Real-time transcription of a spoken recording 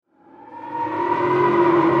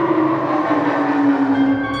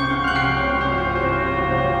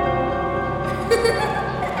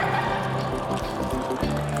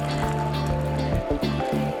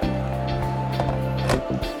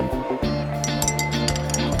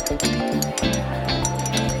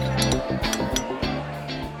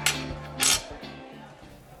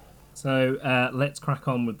So let's crack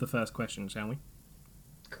on with the first question, shall we?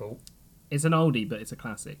 Cool. It's an oldie, but it's a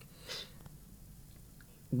classic.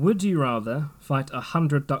 Would you rather fight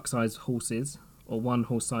 100 duck-sized horses or one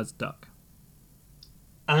horse-sized duck?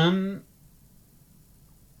 As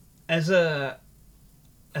a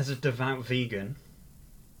devout vegan,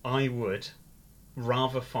 I would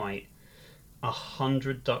rather fight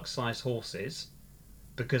 100 duck-sized horses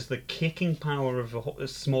because the kicking power of a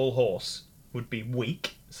small horse would be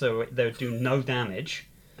weak, so they would do no damage.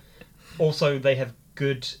 Also, they have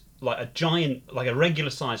good, like a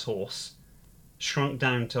regular-sized horse, shrunk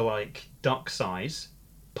down to like duck size,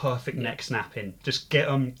 perfect neck snapping. Just get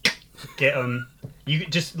them. You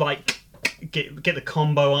just like get the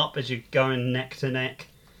combo up as you're going neck to neck,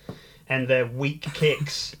 and their weak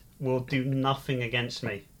kicks will do nothing against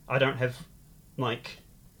me. I don't have like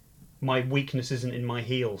my weakness isn't in my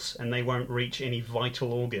heels, and they won't reach any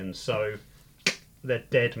vital organs, so they're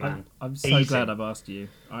dead, man. I'm so glad I've asked you.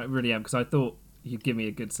 I really am, because I thought you'd give me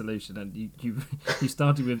a good solution, and you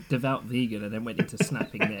started with devout vegan and then went into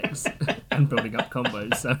snapping necks and building up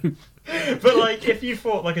combos. So, but like, if you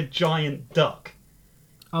fought like a giant duck,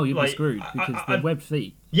 oh, you'd like, be screwed because they're webbed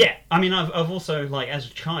feet. Yeah, I mean, I've also like as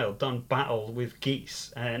a child done battle with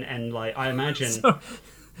geese, and like I imagine, well,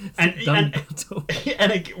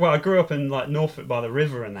 I grew up in like Norfolk by the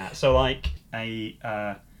river and that, so like a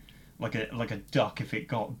duck, if it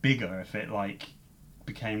got bigger, if it like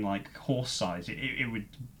became like horse size, it would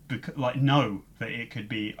like know that it could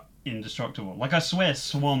be indestructible. Like I swear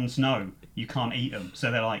swans know you can't eat them, so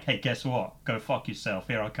they're like, hey, guess what, go fuck yourself,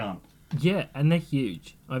 here I come. Yeah, and they're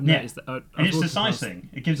huge. I've noticed that. And it's the size thing,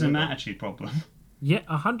 it gives them an attitude problem. Yeah,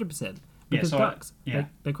 100%, because ducks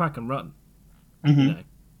they quack and run, mm-hmm. You know,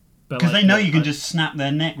 because like, they know you can just snap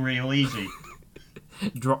their neck real easy.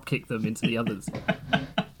 Drop kick them into the others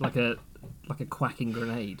like a quacking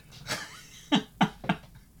grenade.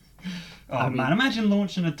 Oh man, imagine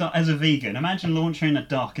launching a duck as a vegan. Imagine launching a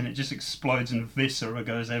duck and it just explodes and viscera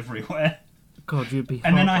goes everywhere. God, you'd be.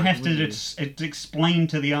 And then I have to explain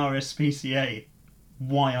to the RSPCA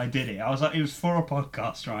why I did it. I was like, it was for a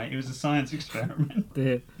podcast, right? It was a science experiment.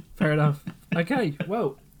 Yeah, fair enough. Okay,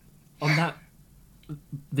 well, on that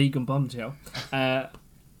vegan bombshell,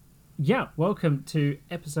 welcome to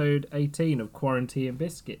episode 18 of Quarantine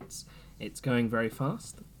Biscuits. It's going very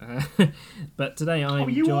fast, but today I'm joined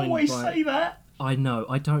by... you always say that? I know,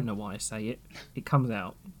 I don't know why I say it. It comes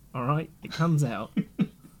out, alright? It comes out.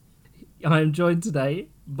 I am joined today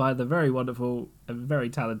by the very wonderful and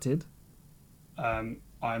very talented... I'm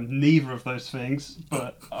neither of those things,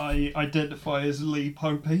 but I identify as Lee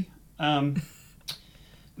Popey.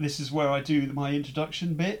 This is where I do my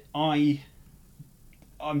introduction bit. I'm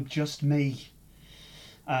just me.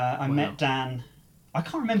 I met Dan... I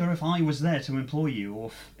can't remember if I was there to employ you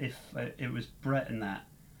or if it was Brett and that.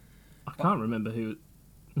 I can't remember who...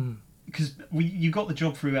 Because you got the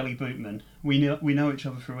job through Ellie Bootman. We know each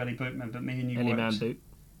other through Ellie Bootman, but me and you Ellie worked... Man Boot.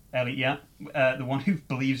 Ellie, yeah. The one who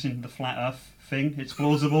believes in the flat earth thing. It's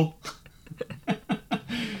plausible. We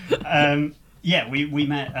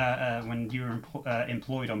met when you were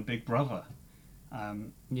employed on Big Brother.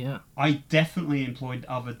 I definitely employed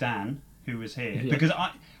other Dan, who was here, because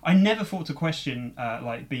I never thought to question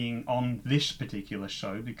like being on this particular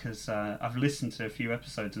show, because I've listened to a few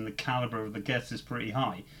episodes and the caliber of the guests is pretty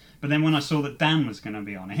high. But then when I saw that Dan was going to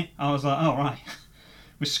be on it, I was like, oh right,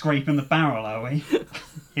 we're scraping the barrel, are we?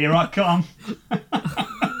 Here I come.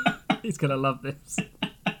 He's going to love this.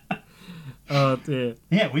 Oh dear.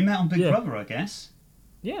 Yeah, we met on Big Brother, I guess.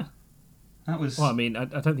 Yeah. That was... Well, I mean, I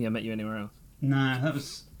don't think I met you anywhere else. No, that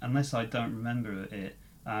was... Unless I don't remember it.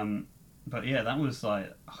 But yeah, that was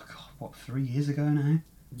like, 3 years ago now?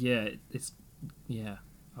 Yeah, it's a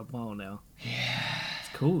while now. Yeah. It's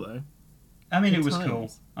cool though. I mean, it was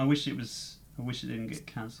cool. I wish it didn't get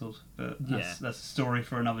cancelled, but that's a story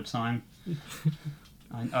for another time.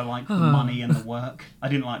 I like the money and the work. I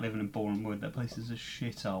didn't like living in Bournemouth. That place is a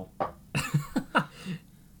shithole.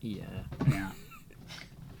 Yeah.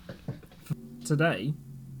 Today,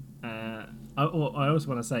 I also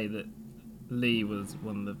want to say that Lee was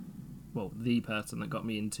the person that got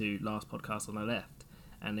me into last podcast on the left.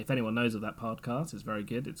 And if anyone knows of that podcast, it's very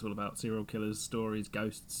good. It's all about serial killers, stories,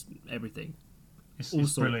 ghosts, everything. It's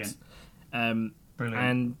brilliant. Brilliant.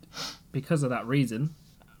 And because of that reason,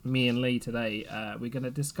 me and Lee today, we're going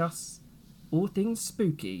to discuss all things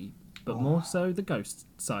spooky, but more so the ghost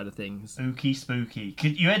side of things. OOKY spooky.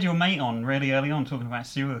 You had your mate on really early on talking about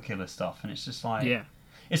serial killer stuff, and it's just like... Yeah.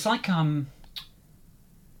 It's like, I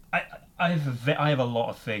have a lot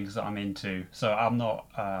of things that I'm into, so I'm not,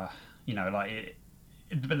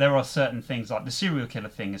 but there are certain things like the serial killer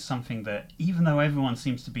thing is something that even though everyone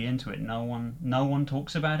seems to be into it, no one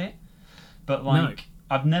talks about it. But like No.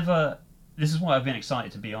 I've never. This is why I've been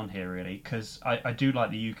excited to be on here really because I do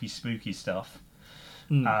like the Ooky spooky stuff.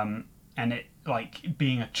 And it like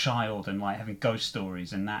being a child and like having ghost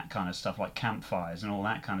stories and that kind of stuff, like campfires and all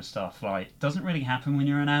that kind of stuff, like doesn't really happen when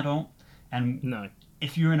you're an adult. And No.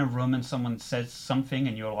 if you're in a room and someone says something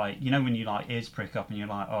and you're like, you know, when you like ears prick up and you're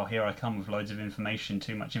like, oh, here I come with loads of information,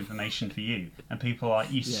 too much information for you, and people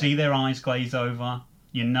like you see their eyes glaze over,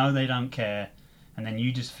 you know they don't care, and then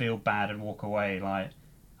you just feel bad and walk away. Like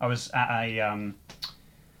I was at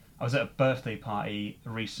a birthday party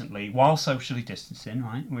recently while socially distancing,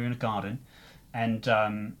 right? We were in a garden and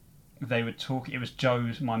they were talking, it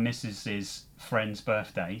was my missus's friend's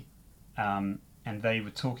birthday, and they were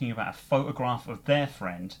talking about a photograph of their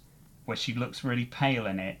friend where she looks really pale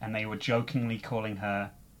in it, and they were jokingly calling her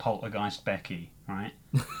Poltergeist Becky, right?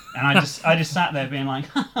 And I just sat there being like,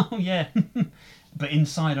 oh yeah. But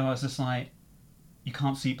inside I was just like, you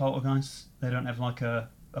can't see poltergeists. They don't have like a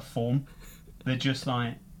form. They're just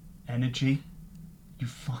like energy. You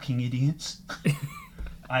fucking idiots.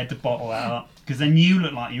 I had to bottle that up because then you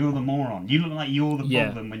look like you're the moron. You look like you're the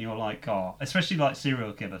problem when you're like, oh, especially like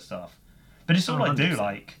serial killer stuff. But it's all I do,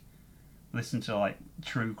 like listen to like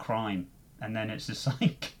true crime, and then it's just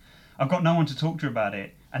like I've got no one to talk to about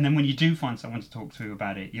it. And then when you do find someone to talk to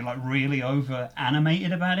about it, you're like really over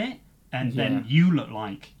animated about it, and then you look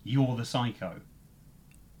like you're the psycho.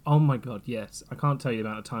 Oh my god, yes. I can't tell you the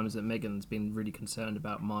amount of times that Megan's been really concerned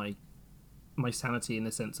about my sanity in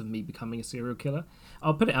the sense of me becoming a serial killer.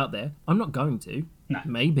 I'll put it out there. I'm not going to. No.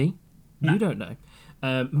 Maybe. No. You don't know.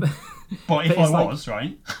 But if I was,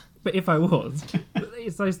 right? But if I was,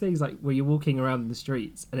 it's those things like where you're walking around in the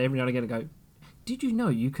streets and every now and again I go, did you know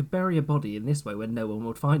you could bury a body in this way when no one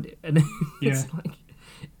would find it? And it's like,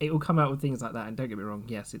 it will come out with things like that. And don't get me wrong,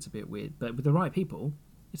 yes, it's a bit weird. But with the right people,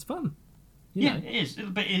 it's fun. You know? It is.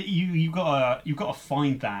 But you've got to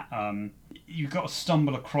find that. You've got to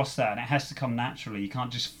stumble across that, and it has to come naturally. You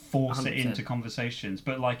can't just force 100%. It into conversations.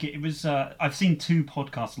 But like it was, I've seen 2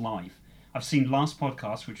 podcasts live. I've seen Last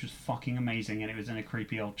Podcast, which was fucking amazing, and it was in a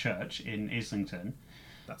creepy old church in Islington.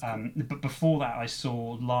 That's cool. But before that, I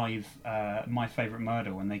saw live My Favourite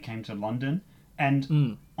Murder when they came to London,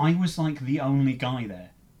 and I was like the only guy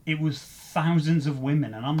there. It was thousands of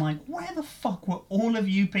women, and I'm like, where the fuck were all of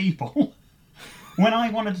you people when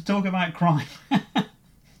I wanted to talk about crime?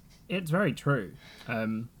 It's very true.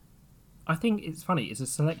 I think it's funny. It's a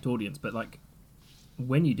select audience, but like,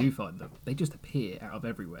 when you do find them, they just appear out of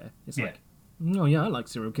everywhere. It's like, oh yeah, I like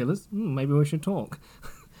serial killers. Maybe we should talk.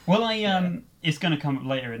 Well, it's going to come up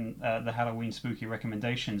later in the Halloween spooky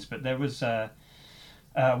recommendations, but there was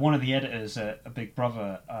one of the editors at Big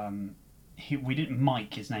Brother. We didn't.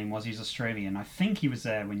 Mike, his name was. He's Australian. I think he was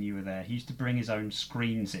there when you were there. He used to bring his own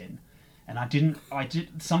screens in, and I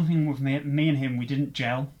did something with me and him. We didn't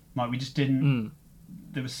gel. Like we just didn't.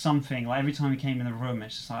 There was something, like every time he came in the room,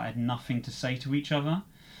 it's just like I had nothing to say to each other.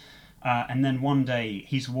 And then one day,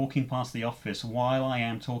 he's walking past the office while I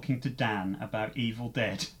am talking to Dan about Evil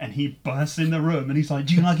Dead, and he bursts in the room and he's like,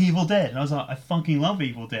 do you like Evil Dead? And I was like, I fucking love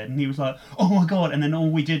Evil Dead. And he was like, oh my god. And then all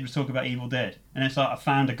we did was talk about Evil Dead. And it's like, I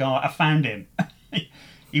found him.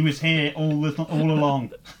 He was here all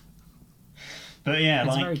along. But yeah, it's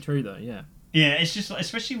like... very true though, yeah. Yeah, it's just,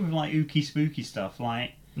 especially with like ooky spooky stuff,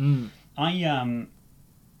 like,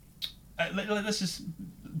 let's just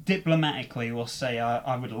diplomatically we'll say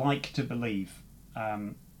I would like to believe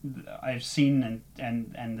I've seen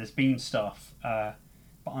and there's been stuff but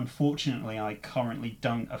unfortunately I currently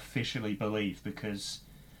don't officially believe because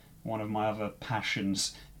one of my other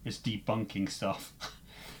passions is debunking stuff.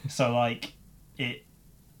 So like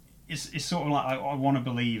it's sort of like I want to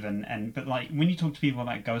believe and but like when you talk to people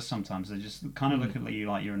about ghosts sometimes they just kind of look at you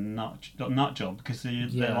like you're a nut job because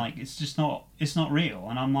they're like it's not real,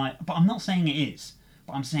 and I'm like, but I'm not saying it is,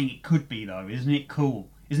 but I'm saying it could be though. Isn't it cool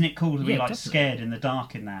to be like definitely scared in the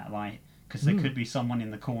dark in that, like because there could be someone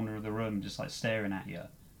in the corner of the room just like staring at you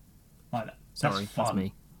like that. Sorry, that's fun. That's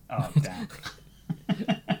me. Oh damn.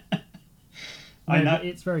 I know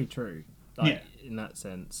it's very true, like, in that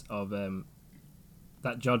sense of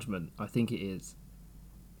that judgment. I think it is,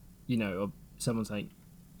 you know, of someone saying,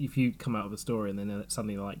 if you come out of a story and then they're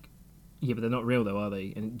suddenly like, yeah, but they're not real though, are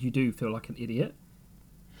they? And you do feel like an idiot.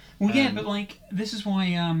 Well, yeah, but like this is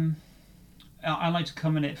why I like to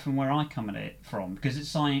come at it from where I come at it from, because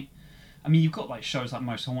it's like, I mean, you've got like shows like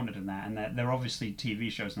Most Haunted and that, and they're obviously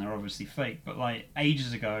TV shows and they're obviously fake. But like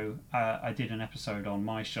ages ago, I did an episode on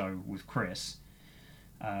my show with Chris,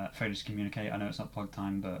 Failure to Communicate. I know it's not plug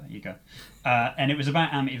time, but here you go. And it was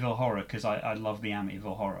about Amityville Horror, because I love the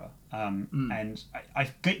Amityville Horror. And I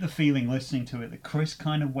get the feeling listening to it that Chris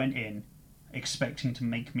kind of went in expecting to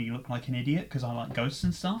make me look like an idiot because I like ghosts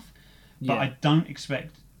and stuff. But I don't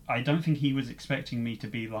think he was expecting me to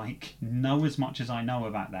be like, know as much as I know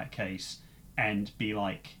about that case and be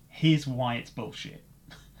like, here's why it's bullshit.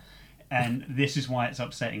 And this is why it's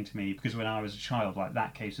upsetting to me, because when I was a child, like,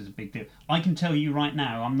 that case was a big deal. I can tell you right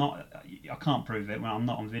now, I can't prove it when I'm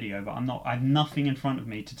not on video, but I have nothing in front of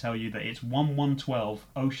me to tell you that it's 1112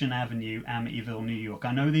 Ocean Avenue, Amityville, New York.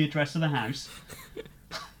 I know the address of the house,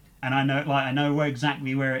 and I know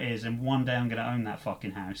exactly where it is, and one day I'm going to own that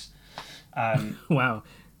fucking house. Wow.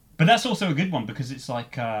 But that's also a good one, because it's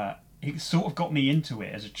like, it sort of got me into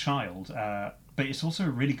it as a child, but it's also a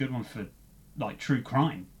really good one for, like, true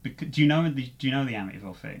crime. Do you know the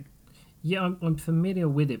Amityville thing? Yeah, I'm familiar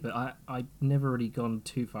with it, but I never really gone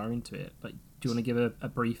too far into it. Like, do you want to give a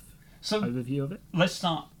brief overview of it? Let's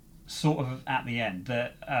start sort of at the end.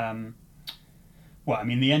 Well, I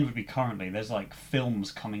mean, the end would be currently. There's, like,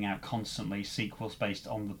 films coming out constantly, sequels based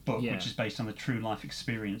on the book, which is based on the true life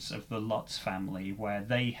experience of the Lutz family, where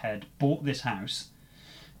they had bought this house,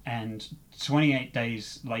 and 28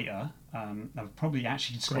 days later, I've probably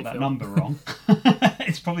actually just got that number wrong.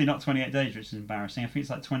 It's probably not 28 days, which is embarrassing. I think it's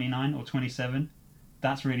like 29 or 27.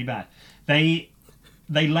 That's really bad. They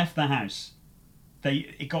left the house.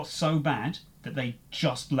 It got so bad that they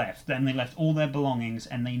just left. Then they left all their belongings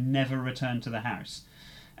and they never returned to the house.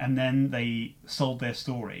 And then they sold their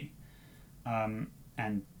story.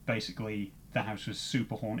 And basically the house was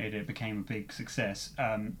super haunted. It became a big success.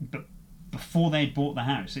 But before they'd bought the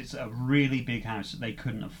house, it's a really big house that they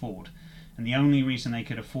couldn't afford. And the only reason they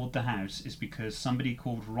could afford the house is because somebody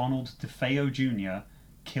called Ronald DeFeo Jr.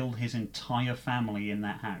 killed his entire family in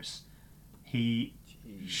that house. He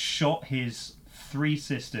shot his 3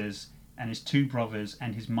 sisters and his 2 brothers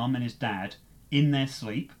and his mum and his dad in their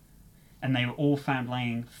sleep, and they were all found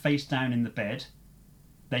laying face down in the bed.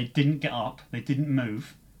 They didn't get up, they didn't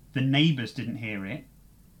move, the neighbours didn't hear it,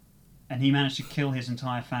 and he managed to kill his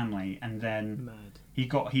entire family. And then he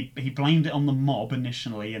blamed it on the mob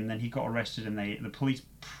initially, and then he got arrested, and the police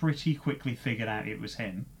pretty quickly figured out it was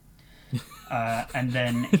him. And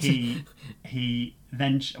then he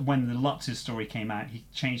when the Lutz's story came out, he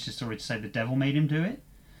changed his story to say the devil made him do it.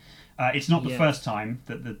 It's not the first time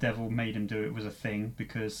that the devil made him do it was a thing,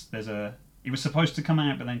 because it was supposed to come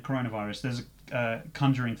out, but then coronavirus. There's a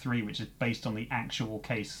Conjuring 3, which is based on the actual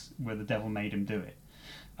case where the devil made him do it.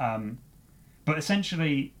 But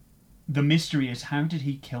essentially, the mystery is, how did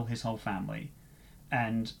he kill his whole family?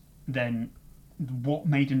 And then what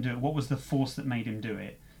made him do it? What was the force that made him do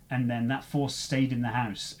it? And then that force stayed in the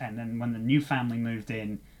house. And then when the new family moved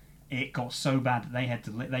in, it got so bad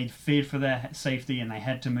that they feared for their safety, and they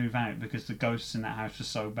had to move out because the ghosts in that house were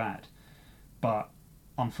so bad. But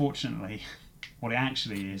unfortunately, what it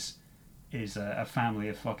actually is a family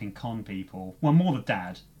of fucking con people. Well, more the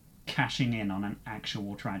dad, cashing in on an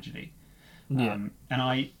actual tragedy. And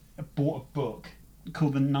I bought a book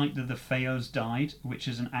called The Night That the Feos Died, which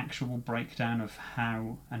is an actual breakdown of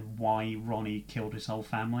how and why Ronnie killed his whole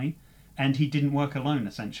family. And he didn't work alone,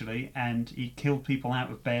 essentially, and he killed people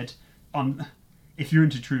out of bed. If you're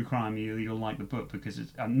into true crime, you'll like the book, because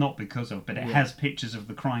it's not because of, but it has pictures of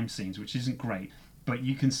the crime scenes, which isn't great. But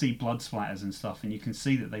you can see blood splatters and stuff, and you can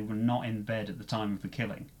see that they were not in bed at the time of the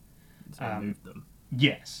killing. So he moved them.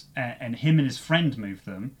 Yes, and him and his friend moved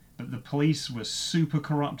them, but the police were super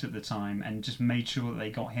corrupt at the time and just made sure that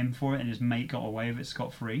they got him for it, and his mate got away with it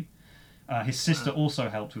scot-free. His sister also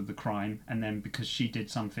helped with the crime, and then because she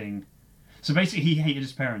did something... So basically he hated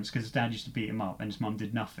his parents because his dad used to beat him up and his mum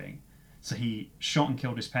did nothing. So he shot and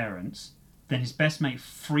killed his parents. Then his best mate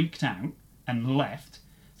freaked out and left,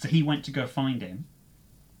 so he went to go find him.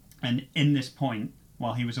 And in this point,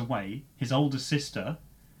 while he was away, his older sister,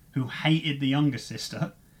 who hated the younger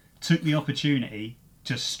sister, took the opportunity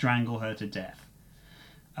to strangle her to death.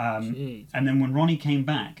 And then when Ronnie came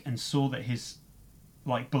back and saw that his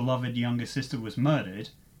beloved younger sister was murdered,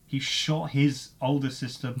 he shot his older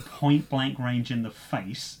sister point blank range in the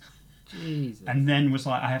face. Jesus. And then was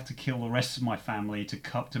like, I have to kill the rest of my family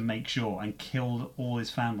to make sure, and killed all his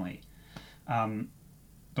family.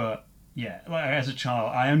 But yeah, as a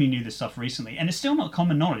child, I only knew this stuff recently, and it's still not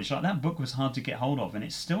common knowledge. That book was hard to get hold of, and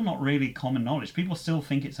it's still not really common knowledge. People still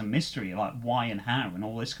think it's a mystery, like why and how and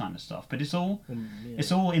all this kind of stuff. But it's all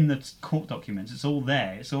it's all in the court documents. It's all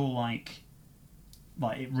there. It's all like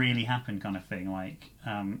it really happened kind of thing.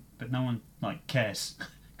 But no one cares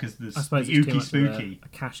because there's I suppose the it's ooky too much spooky. Of a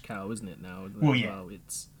cash cow, isn't it now? Well, yeah.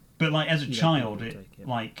 It's But like as a You know, child, people take it.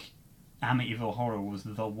 like Amityville Horror was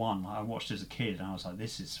the one I watched as a kid, and I was like,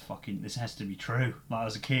 this has to be true. Like I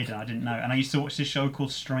was a kid and I didn't know, and I used to watch this show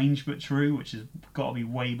called Strange But True, which has got to be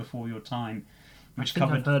way before your time. Which I think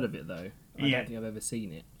covered, I've heard of it though. I Yeah. don't think I've ever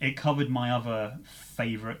seen it. it covered my other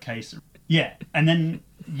favourite case. Yeah, and then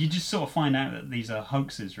you just sort of find out that these are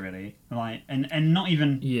hoaxes, really. Like, and not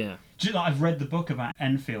even. Yeah. Just, like, I've read the book about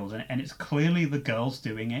Enfield, and it's clearly the girls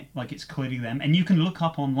doing it. Like, it's clearly them. And you can look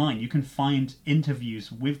up online, you can find interviews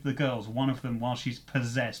with the girls, one of them while she's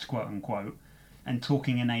possessed, quote unquote, and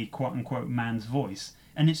talking in a quote unquote man's voice.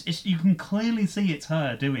 And it's you can clearly see it's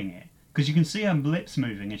her doing it. Because you can see her lips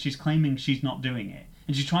moving, and she's claiming she's not doing it.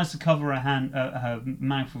 And she tries to cover her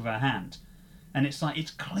mouth with her hand. And it's like,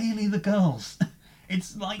 it's clearly the girls.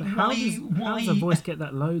 It's like, But how why? does a voice get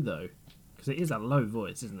that low though? Because it is a low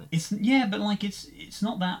voice, isn't it? But like it's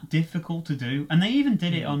not that difficult to do. And they even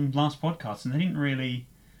did it on last podcast, and they didn't really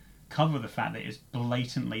cover the fact that it's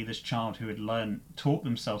blatantly this child who had taught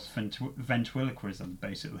themselves ventriloquism,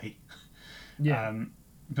 basically. Yeah.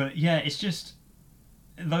 But yeah, it's just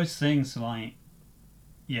those things. Like,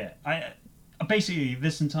 yeah, I basically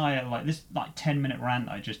this entire 10-minute rant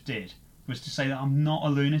I just did was to say that I'm not a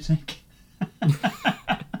lunatic.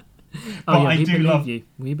 Oh yeah,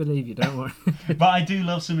 we believe you. Don't worry. But I do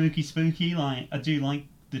love some ooky spooky. Like, I do like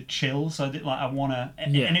the chills. So I want to,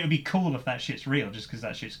 Yeah. and it would be cool if that shit's real, just because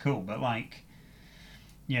that shit's cool. But like,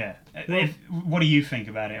 yeah. Well, What do you think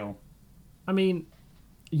about it all? I mean,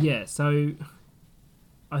 yeah. So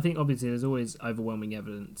I think obviously there's always overwhelming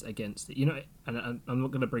evidence against it. You know, and I'm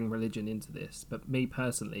not going to bring religion into this, but me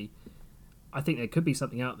personally, I think there could be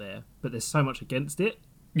something out there, but there's so much against it.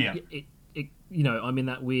 Yeah. It you know, I'm in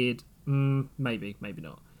that weird. Maybe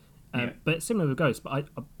not. Yeah. But similar with ghosts. But I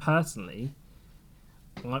personally,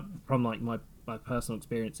 from like my personal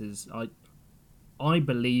experiences, I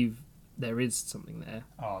believe there is something there.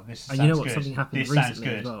 Oh, this And sounds you know what? good. Something happened This sounds recently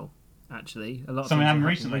good. as well. Actually, a lot of Something things happened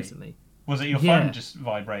have recently? Was it your Yeah. phone just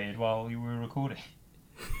vibrated while you were recording?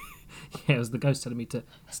 Yeah, it was the ghost telling me to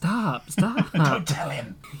stop. Don't tell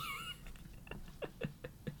him.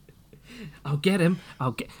 I'll get him.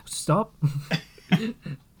 Stop.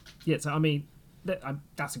 Yeah, so I mean,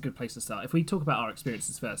 that's a good place to start. If we talk about our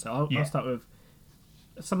experiences first, so I'll start with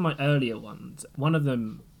some of my earlier ones. One of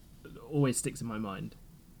them always sticks in my mind,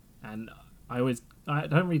 and I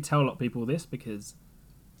don't really tell a lot of people this because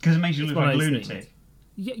it makes you look like a lunatic. things.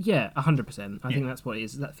 Yeah, 100%. I think that's what it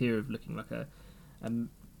is. That fear of looking like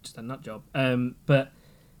just a nut job. But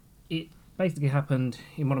it basically happened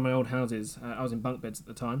in one of my old houses. I was in bunk beds at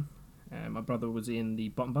the time. My brother was in the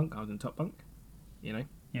bottom bunk. I was in top bunk. You know.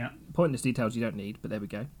 Yeah. Pointless details you don't need, but there we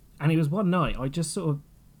go. And it was one night. I just sort of,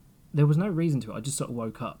 there was no reason to it. I just sort of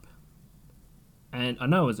woke up, and I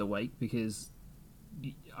know I was awake because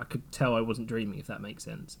I could tell I wasn't dreaming. If that makes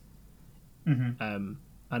sense. Mm-hmm.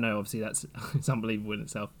 I know, obviously, it's unbelievable in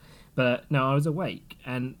itself. But no, I was awake,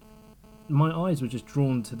 and my eyes were just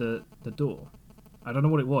drawn to the door. I don't know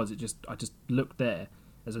what it was. I just looked there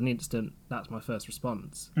as an instant. That's my first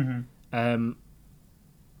response. Mm-hmm.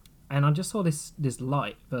 And I just saw this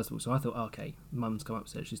light, first of all. So I thought, okay, Mum's come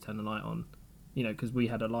upstairs. She's turned the light on, you know, because we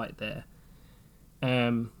had a light there.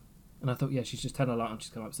 And I thought, yeah, she's just turned the light on.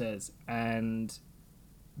 She's come upstairs, and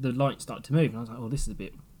the light started to move. And I was like, oh, this is a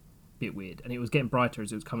bit weird. And it was getting brighter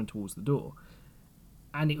as it was coming towards the door.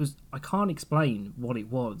 And it was, I can't explain what it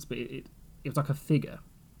was, but it was like a figure.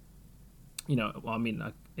 You know, well, I mean,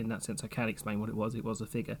 in that sense, I can explain what it was. It was a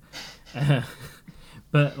figure.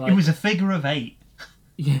 But like, it was a figure of 8.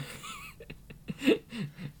 Yeah.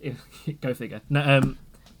 Go figure. No,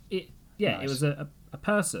 it Nice. was a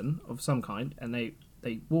person of some kind, and they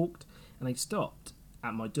walked and they stopped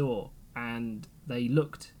at my door and they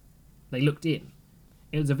looked in.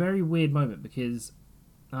 It was a very weird moment because,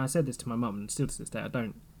 and I said this to my mum, and still to this day I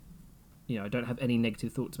don't have any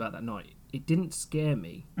negative thoughts about that night. It didn't scare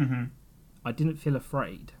me. Mm-hmm. I didn't feel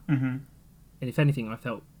afraid. Mm-hmm. And if anything, I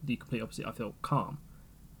felt the complete opposite. I felt calm.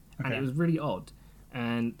 Okay. And it was really odd.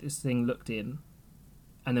 And this thing looked in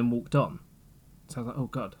and then walked on. So I was like, oh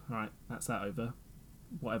God, all right, that's that over.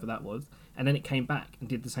 Whatever that was. And then it came back and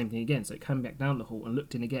did the same thing again. So it came back down the hall and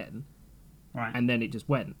looked in again. Right. And then it just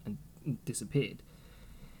went and disappeared.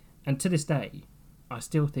 And to this day, I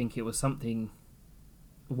still think it was something,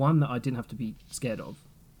 one, that I didn't have to be scared of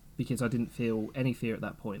because I didn't feel any fear at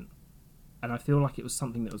that point. And I feel like it was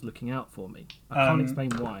something that was looking out for me. I can't explain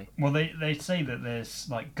why. Well, they say that there's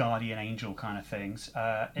like guardian angel kind of things.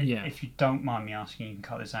 If you don't mind me asking, you can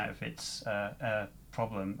cut this out if it's a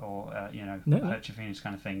problem or hurt your feelings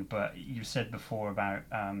kind of thing. But you said before about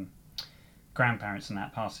grandparents and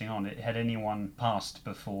that passing on, had anyone passed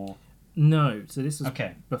before? No, so this was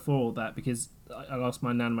Okay. before all that, because I lost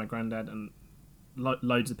my nan and my granddad and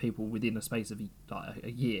loads of people within a space of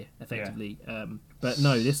a year, effectively. But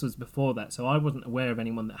no, this was before that, so I wasn't aware of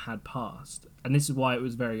anyone that had passed. And this is why it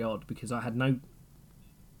was very odd, because I had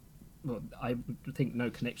I think no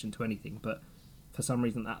connection to anything, but for some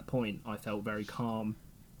reason at that point I felt very calm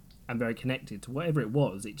and very connected to whatever it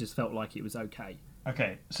was. It just felt like it was okay.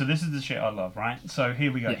 Okay, so this is the shit I love, right? So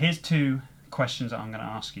here we go. Yeah. Here's 2 questions that I'm going to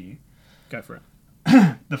ask you. Go for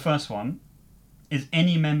it. The first one is: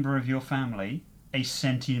 any member of your family a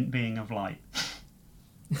sentient being of light?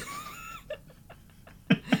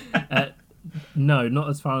 No, not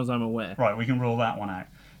as far as I'm aware. Right, we can rule that one out.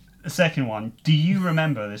 The second one: do you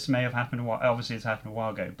remember? This may have happened obviously it's happened a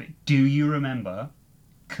while ago, but do you remember?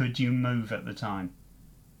 Could you move at the time?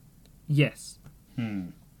 Yes.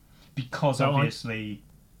 Because So obviously,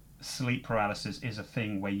 sleep paralysis is a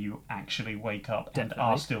thing where you actually wake up and Definitely.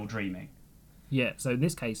 are still dreaming. Yeah, so in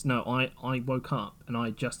this case, no, I woke up and I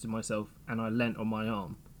adjusted myself and I leant on my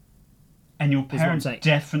arm. And your what I'm parents saying.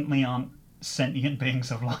 definitely aren't sentient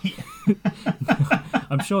beings of light.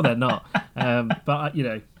 I'm sure they're not. But, who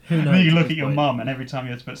knows? And then you look this at your point. mum, and every time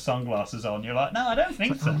you have to put sunglasses on, you're like, no, I don't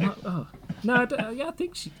think so. No, I don't, yeah, I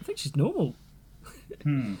think she's normal.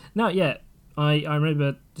 Hmm. No, yeah, I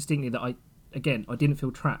remember distinctly that I didn't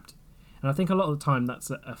feel trapped, and I think a lot of the time that's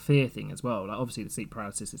a fear thing as well. Like obviously the sleep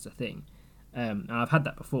paralysis is a thing, and I've had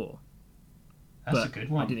that before. That's but a good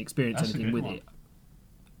one. I didn't experience That's a anything good with one. it.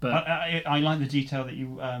 But I like the detail that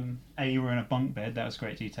you you were in a bunk bed. That was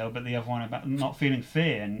great detail. But the other one about not feeling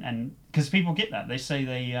fear, and because people get that, they say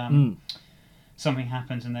they something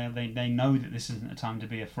happens and they know that this isn't a time to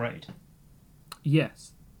be afraid.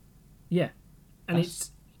 yes, yeah, and That's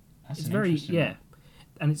it's an very interesting one.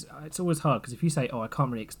 and it's always hard because if you say, "Oh, I can't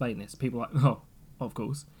really explain this," people are like, "Oh, of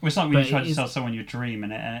course." Well, it's like when But you try it to is- tell someone your dream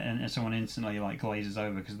and someone instantly like glazes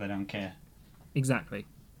over because they don't care. Exactly.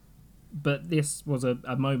 But this was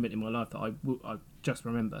a moment in my life that I just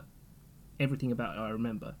remember. Everything about it I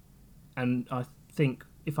remember. And I think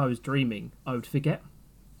if I was dreaming, I would forget.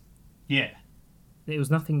 Yeah, It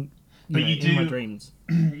was nothing But you in my do- dreams.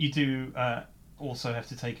 you do also have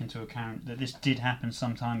to take into account that this did happen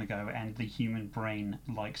some time ago, and the human brain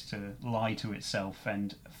likes to lie to itself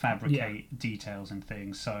and fabricate details and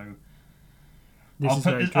things. So This is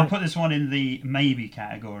very I'll true. put this one in the maybe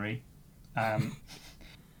category.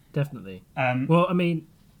 Definitely. Um, Well, I mean,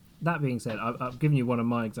 that being said, I've given you one of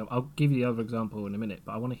my examples. I'll give you the other example in a minute,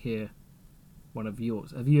 but I want to hear one of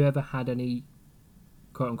yours. Have you ever had any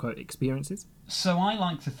quote-unquote experiences? So I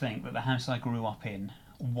like to think that the house I grew up in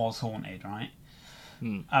was haunted, right?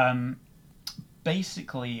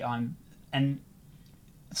 Basically,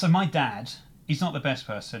 so my dad, he's not the best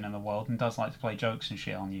person in the world and does like to play jokes and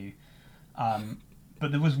shit on you. But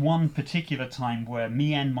there was one particular time where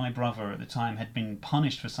me and my brother at the time had been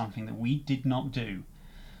punished for something that we did not do.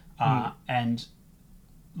 And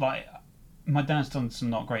like, my dad's done some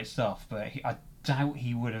not great stuff, but I doubt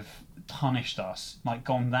he would have punished us, like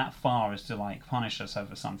gone that far as to like punish us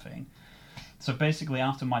over something. So basically,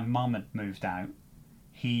 after my mum had moved out,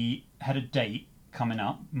 he had a date coming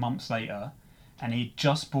up months later, and he'd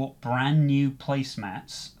just bought brand new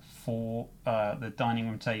placemats for the dining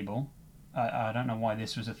room table. I don't know why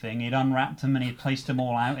this was a thing. He'd unwrapped them and he'd placed them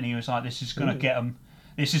all out, and he was like, "This is gonna get them.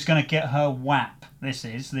 This is gonna get her whap. This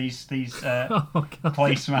is these Oh, God.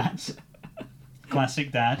 placemats."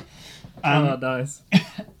 Classic dad. Oh, nice.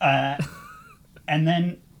 And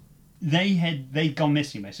then they'd gone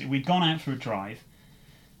missing. Basically, we'd gone out for a drive,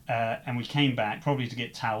 and we came back probably to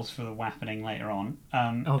get towels for the whappening later on.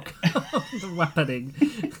 Oh, God. The weaponing.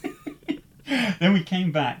 Then we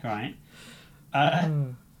came back, right,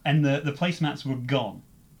 and the placemats were gone,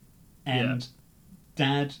 and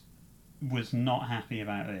Dad was not happy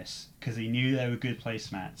about this because he knew they were good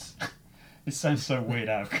placemats. It sounds so weird,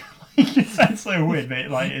 it sounds so weird,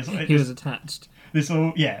 but He was attached. this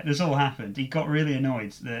all happened. He got really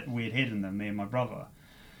annoyed that we had hidden them, me and my brother,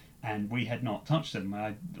 and we had not touched them.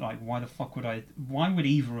 Why would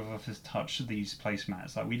either of us touch these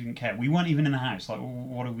placemats? Like, we didn't care. We weren't even in the house. Like,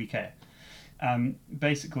 what do we care?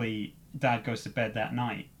 Basically, Dad goes to bed that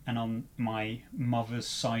night, and on my mother's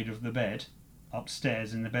side of the bed,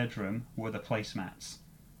 upstairs in the bedroom, were the placemats.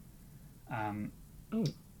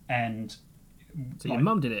 And So your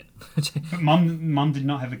mum did it. but Mum did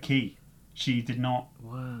not have a key. She did not.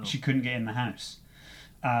 Wow. She couldn't get in the house.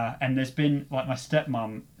 And there's been, like, my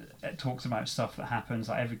stepmom talks about stuff that happens.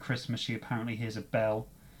 Like, every Christmas, she apparently hears a bell.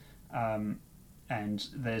 And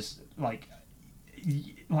there's, like,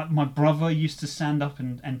 like my brother used to stand up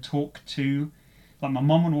and talk to. Like, my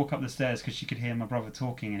mum would walk up the stairs because she could hear my brother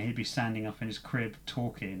talking, and he'd be standing up in his crib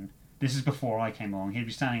talking. This is before I came along. He'd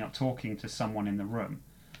be standing up talking to someone in the room.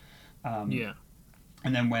 Yeah.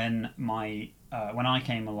 And then when I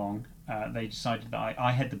came along, they decided that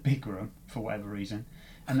I had the big room for whatever reason,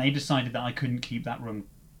 and they decided that I couldn't keep that room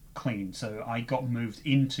clean, so I got moved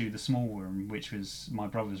into the small room, which was my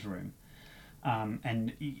brother's room.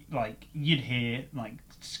 And like, you'd hear like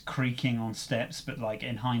creaking on steps, but like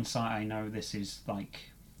in hindsight, I know this is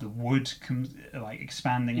like the wood like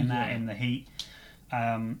expanding in that in the heat.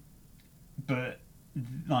 But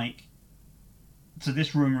like, so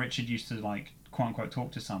this room, Richard used to like quote unquote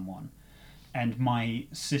talk to someone, and my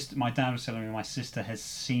dad was telling me my sister has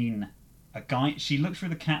seen a guy. She looked through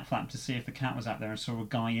the cat flap to see if the cat was out there and saw a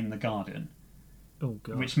guy in the garden. Oh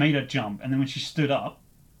god! Which made her jump, and then when she stood up,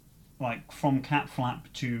 like from cat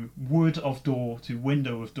flap to wood of door to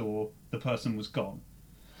window of door, the person was gone.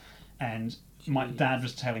 And my dad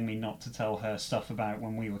was telling me not to tell her stuff about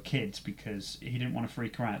when we were kids because he didn't want to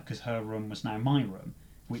freak her out, because her room was now my room,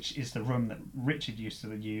 which is the room that Richard used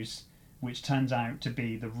to use, which turns out to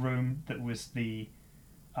be the room that was the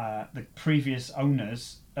previous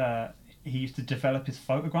owner's. He used to develop his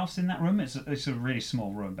photographs in that room. It's a really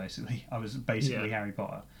small room, basically. I was basically Harry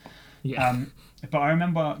Potter. Yeah. But I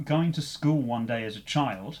remember going to school one day as a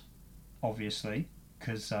child, obviously,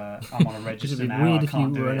 because I'm on a register now. Weird I if can't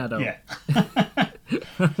you do were it. an adult. Yeah.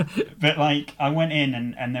 But like, I went in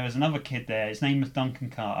and there was another kid there. His name was Duncan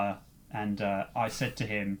Carter, and I said to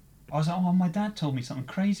him, I was like, "Oh, my dad told me something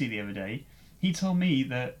crazy the other day. He told me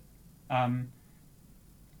that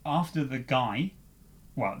after the guy,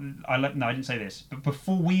 well, no, I didn't say this, but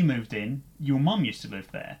before we moved in, your mum used to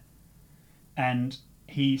live there, and."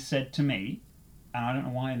 He said to me, and I don't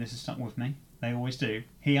know why this has stuck with me, they always do,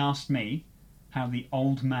 he asked me how the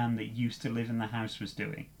old man that used to live in the house was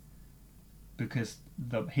doing, because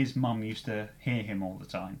his mum used to hear him all the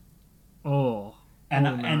time.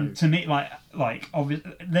 And to me, like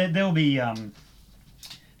obviously there'll be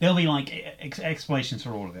like explanations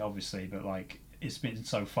for all of it, obviously, but like, it's been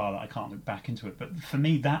so far that I can't look back into it. But for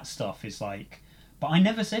me, that stuff is like, but I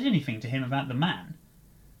never said anything to him about the man.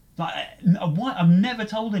 Like, I've never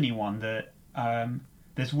told anyone that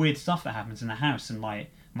there's weird stuff that happens in the house, and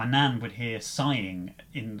like, my nan would hear sighing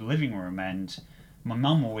in the living room, and my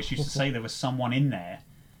mum always used to say there was someone in there.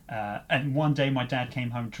 And one day my dad came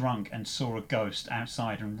home drunk and saw a ghost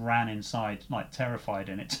outside and ran inside, like, terrified,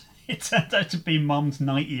 and it turned out to be Mum's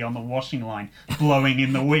nightie on the washing line blowing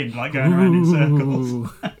in the wind, like going around in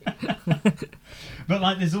circles. But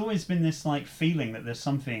like, there's always been this like feeling that there's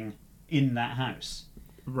something in that house.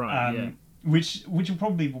 Right, Which will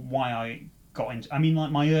probably be why I got into... I mean,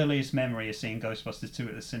 like, my earliest memory is seeing Ghostbusters 2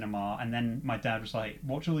 at the cinema, and then my dad was like,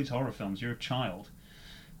 watch all these horror films, you're a child.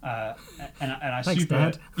 And I Thanks, super...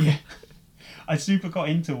 Dad. Yeah. I super got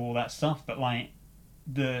into all that stuff, but, like,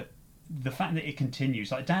 the fact that it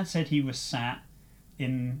continues... Like, Dad said he was sat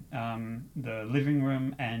in the living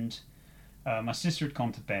room, and my sister had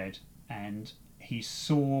gone to bed, and he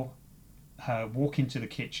saw her walk into the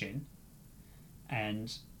kitchen,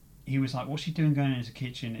 and he was like, what's she doing going into the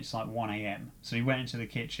kitchen? It's like 1 a.m. So he went into the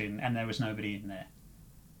kitchen and there was nobody in there.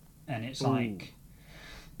 And it's like...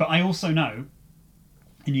 But I also know,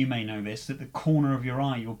 and you may know this, that the corner of your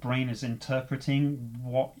eye, your brain is interpreting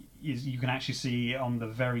what is... You can actually see on the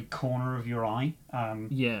very corner of your eye.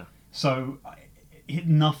 So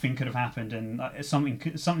nothing could have happened, and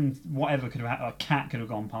something, whatever could have happened. A cat could have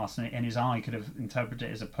gone past and his eye could have interpreted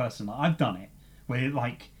it as a person. Like, I've done it. Where,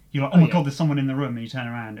 like... You're like, oh my god, there's someone in the room, and you turn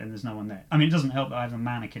around and there's no one there. I mean, it doesn't help that I have a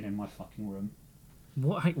mannequin in my fucking room.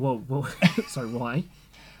 What? Whoa. Sorry, why?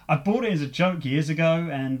 I bought it as a joke years ago,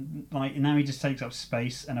 and like, now he just takes up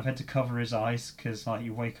space, and I've had to cover his eyes because like,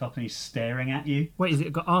 you wake up and he's staring at you. Wait, is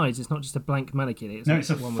it got eyes? It's not just a blank mannequin. It's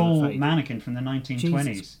a full mannequin from the 1920s.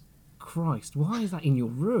 Jesus Christ, why is that in your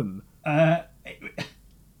room?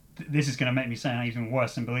 This is going to make me sound even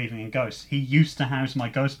worse than believing in ghosts. He used to house my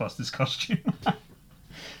Ghostbusters costume.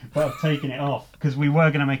 But I've taken it off because we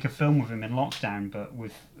were going to make a film with him in lockdown, but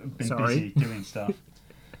we've been busy doing stuff.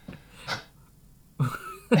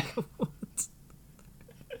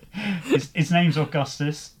 His name's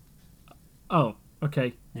Augustus. Oh,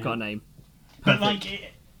 okay, got a name. But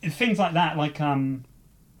like things like that, like I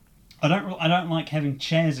don't like having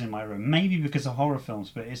chairs in my room. Maybe because of horror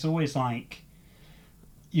films, but it's always like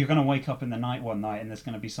you're going to wake up in the night one night and there's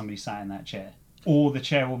going to be somebody sat in that chair. Or the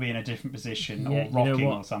chair will be in a different position, or rocking,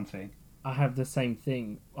 or something. I have the same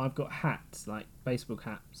thing. I've got hats, like baseball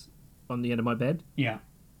caps, on the end of my bed. Yeah.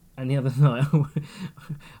 And the other night,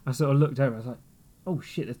 I sort of looked over. I was like, oh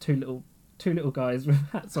shit, there's two little guys with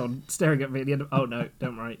hats on staring at me at the end of... Oh no,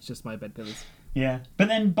 don't worry, it's just my bed pillows. Yeah, but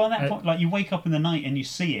then by that point, like, you wake up in the night and you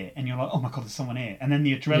see it, and you're like, "Oh my god, there's someone here!" And then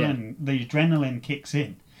the adrenaline kicks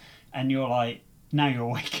in, and you're like, "Now you're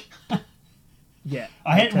awake." Yeah,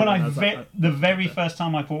 the very first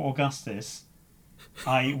time I bought Augustus,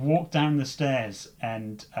 I walked down the stairs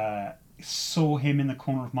and saw him in the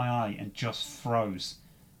corner of my eye and just froze,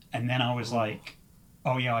 and then I was like,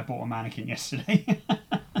 "Oh yeah, I bought a mannequin yesterday."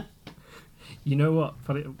 You know what?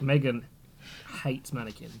 Funny, Megan hates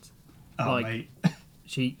mannequins. Oh, mate.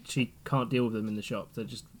 She can't deal with them in the shop.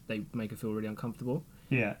 They make her feel really uncomfortable.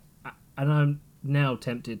 Yeah. And I'm now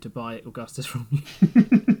tempted to buy Augustus from you.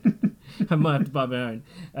 I might have to buy my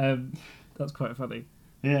own. That's quite funny.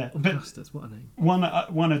 Yeah. Augustus, what a name.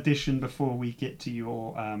 One addition before we get to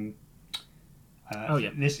your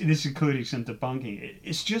this including some debunking.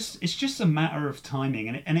 It's just a matter of timing,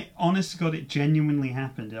 and it honest to God, it genuinely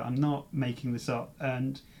happened. I'm not making this up,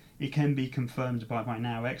 and it can be confirmed by my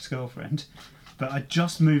now ex-girlfriend. But I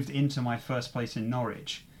just moved into my first place in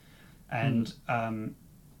Norwich, and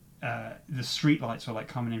the street lights were like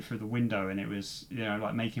coming in through the window, and it was, you know,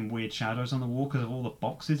 like making weird shadows on the wall because of all the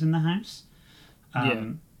boxes in the house.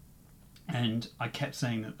 And I kept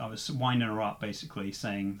saying that I was winding her up, basically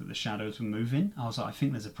saying that the shadows were moving. I was like, I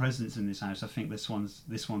think there's a presence in this house. I think this one's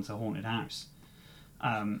a haunted house.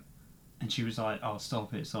 And she was like, "Oh,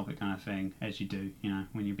 stop it," kind of thing, as you do, you know,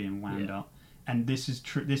 when you're being wound up. And this is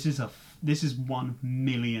true. This is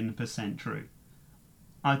 1,000,000% true.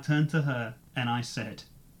 I turned to her and I said,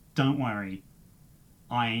 "Don't worry,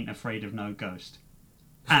 I ain't afraid of no ghost."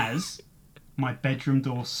 As my bedroom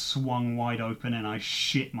door swung wide open and I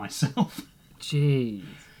shit myself. Jeez.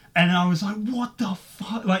 And I was like, what the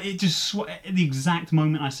fuck? Like, it just... At the exact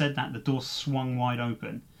moment I said that, the door swung wide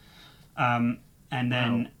open. And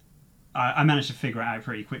then I managed to figure it out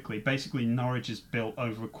pretty quickly. Basically, Norwich is built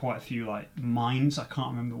over quite a few, like, mines. I can't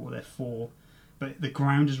remember what they're for. But the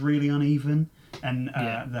ground is really uneven. And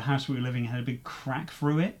the house we were living in had a big crack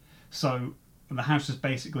through it. So the house is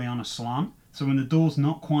basically on a slant. So when the door's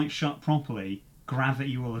not quite shut properly,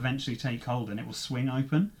 gravity will eventually take hold and it will swing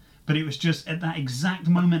open. But it was just at that exact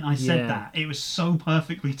moment I said that, it was so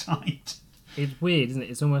perfectly timed. It's weird, isn't it?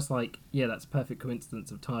 It's almost like, that's a perfect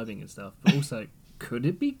coincidence of timing and stuff. But also, could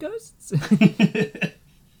it be ghosts? Just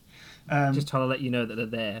trying to let you know that they're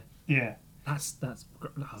there. Yeah. That's so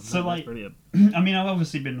that's like, brilliant. I mean, I've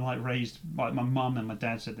obviously been like raised, like my mum and my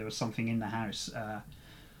dad said there was something in the house.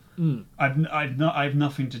 I've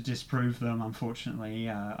nothing to disprove them, unfortunately.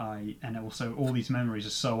 And also all these memories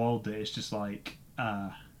are so old that it's just like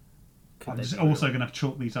I'm just also going to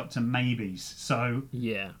chalk these up to maybes. So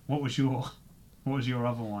what was your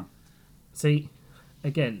other one? See,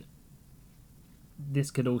 again,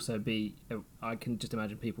 this could also be. I can just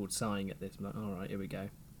imagine people sighing at this. I'm like, all right, here we go.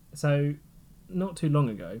 So, not too long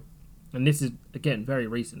ago, and this is again very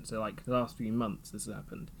recent. So, like the last few months, this has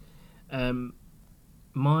happened.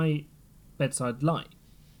 My bedside light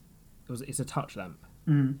it's a touch lamp.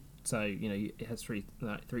 So it has three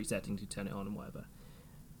settings. You turn it on and whatever.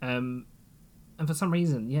 And for some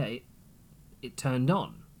reason, it turned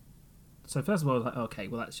on. So first of all, I was like, okay,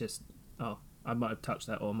 well that's just I might have touched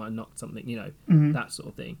that or I might have knocked something, that sort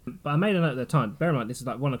of thing. But I made a note at the time. Bear in mind, this is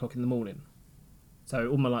like 1 o'clock in the morning, so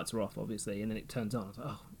all my lights are off, obviously, and then it turns on. I was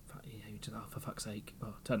like, for fuck's sake,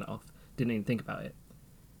 turn it off. Didn't even think about it.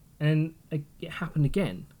 And it happened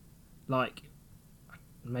again, like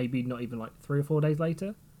maybe not even like 3 or 4 days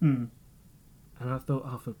later. And I thought,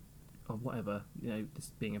 whatever,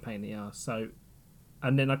 this being a pain in the ass. So,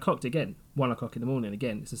 and then I clocked again, 1 o'clock in the morning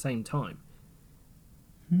again. It's the same time.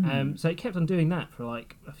 So it kept on doing that for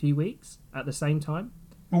like a few weeks at the same time.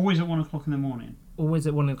 Always at 1 o'clock in the morning. Always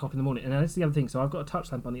at 1 o'clock in the morning. And that's the other thing. So I've got a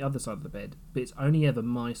touch lamp on the other side of the bed, but it's only ever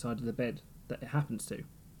my side of the bed that it happens to.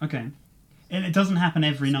 Okay. And it doesn't happen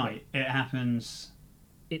every night. It happens...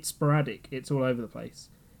 It's sporadic. It's all over the place.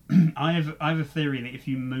 I have a theory that if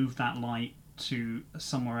you move that light to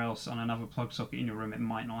somewhere else on another plug socket in your room, it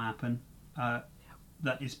might not happen.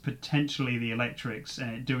 That is potentially the electrics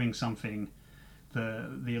doing something,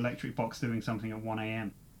 the electric box doing something at 1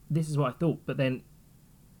 a.m. This is what I thought, but then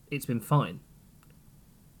it's been fine.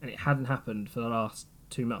 And it hadn't happened for the last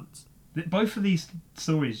 2 months. Both of these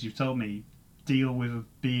stories you've told me deal with a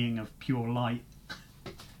being of pure light.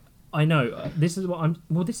 I know. This is why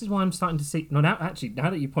I'm starting to see. No, now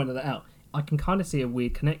that you pointed that out, I can kind of see a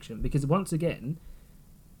weird connection because once again,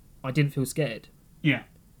 I didn't feel scared. Yeah.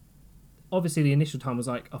 Obviously, the initial time was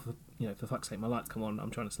like, for fuck's sake, my lights come on.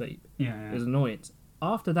 I'm trying to sleep. Yeah. It was annoyance.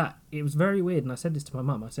 After that, it was very weird, and I said this to my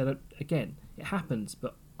mum. I said, again, it happens,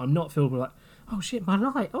 but I'm not filled with like, oh shit, my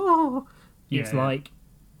light, oh. It's Yeah. like,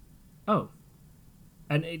 oh.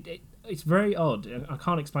 And it's very odd. I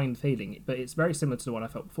can't explain the feeling, but it's very similar to the one I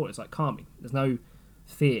felt before. It's like calming. There's no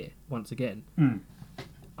fear, once again.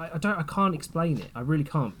 I can't explain it. I really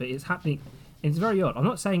can't, but it's happening. It's very odd. I'm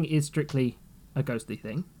not saying it is strictly a ghostly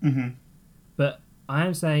thing, but I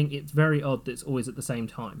am saying it's very odd that it's always at the same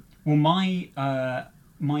time. Well, my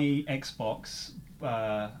Xbox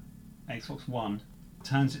One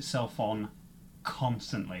turns itself on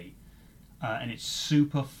constantly, and it's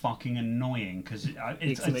super fucking annoying because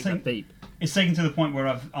it's that beep. It's taken to the point where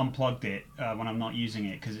I've unplugged it when I'm not using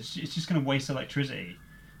it because it's just going to waste electricity.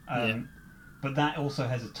 But that also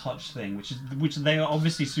has a touch thing, which they are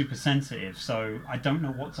obviously super sensitive. So I don't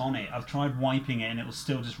know what's on it. I've tried wiping it, and it will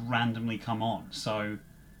still just randomly come on. So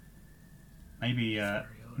maybe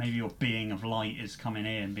your being of light is coming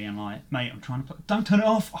in and being like, mate, I'm trying to play. Don't turn it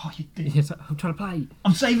off. Oh, you did. Yes, I'm trying to play.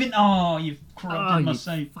 I'm saving. Oh, you've corrupted my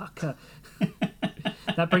save. Fucker.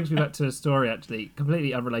 That brings me back to a story, actually,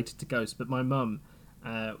 completely unrelated to ghosts. But my mum,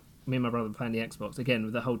 me and my brother were playing the Xbox again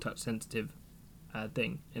with the whole touch sensitive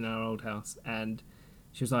thing in our old house, and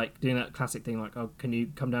she was like doing that classic thing, like, "Oh, can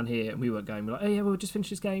you come down here?" And we weren't going. We're like, "Oh yeah, we'll just finish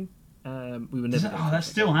this game." We were never. That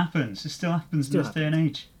still happens. It still happens in this day and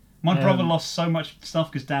age. My brother lost so much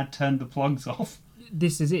stuff because Dad turned the plugs off.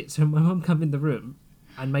 This is it. So my mum came in the room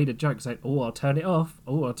and made a joke saying, "Oh, I'll turn it off.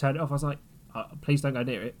 Oh, I'll turn it off." I was like, "Please don't go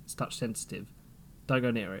near it. It's touch sensitive. Don't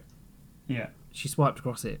go near it." Yeah. She swiped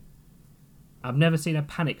across it. I've never seen her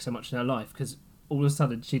panic so much in her life because all of a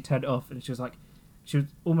sudden she turned it off and she was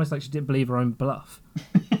almost like she didn't believe her own bluff.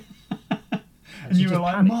 And you were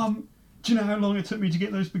like, panicked. "Mum, do you know how long it took me to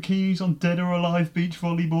get those bikinis on Dead or Alive Beach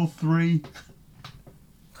Volleyball 3?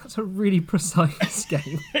 That's a really precise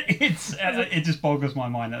game. It just boggles my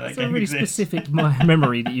mind that game a really exists. specific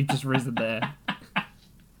memory that you've just risen there.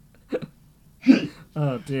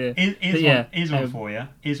 Oh dear. Here's one for you.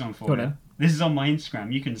 Here's one for you. On. This is on my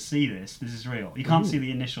Instagram. You can see this. This is real. You can't see the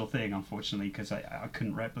initial thing, unfortunately, because I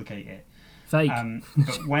couldn't replicate it. Fake.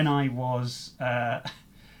 But when I was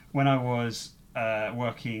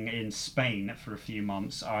working in Spain for a few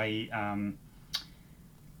months, I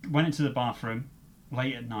went into the bathroom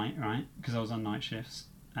late at night, right? Because I was on night shifts.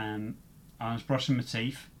 I was brushing my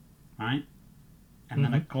teeth, right? And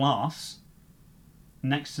then a glass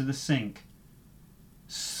next to the sink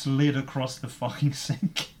slid across the fucking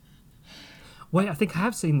sink. Wait, I think I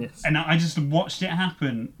have seen this. And I just watched it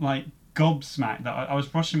happen, like gobsmacked. That I was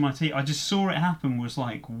brushing my teeth. I just saw it happen. Was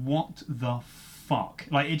like, what the fuck?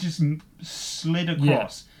 Like it just slid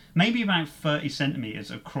across, maybe about 30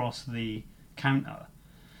 centimeters across the counter.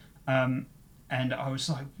 And I was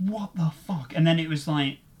like, what the fuck? And then it was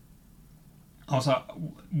like, I was like,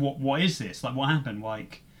 what is this? Like, what happened?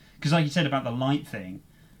 Like, because like you said about the light thing,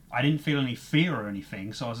 I didn't feel any fear or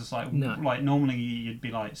anything, so I was just like, like normally you'd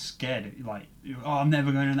be like scared, like, oh, I'm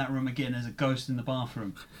never going in that room again. There's a ghost in the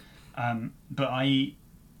bathroom. But I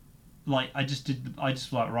just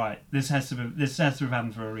was like, right, this has to have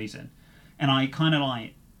happened for a reason. And I kind of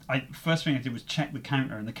like, first thing I did was check the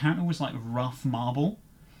counter, and the counter was like rough marble,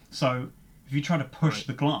 so if you try to push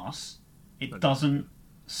the glass, it doesn't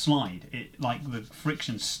slide. It like the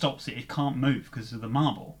friction stops it. It can't move because of the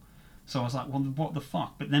marble. So I was like, well, what the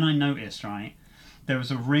fuck? But then I noticed, right, there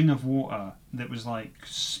was a ring of water that was like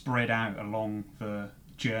spread out along the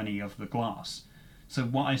journey of the glass. So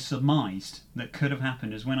what I surmised that could have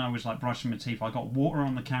happened is when I was like brushing my teeth, I got water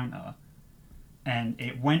on the counter and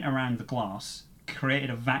it went around the glass, created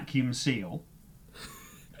a vacuum seal,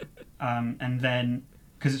 and then,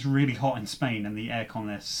 because it's really hot in Spain and the aircon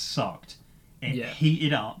there sucked, it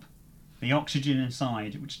heated up the oxygen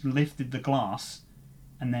inside, which lifted the glass,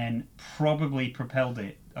 and then probably propelled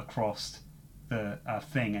it across the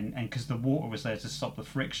thing. And because the water was there to stop the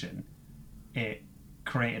friction, it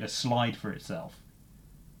created a slide for itself.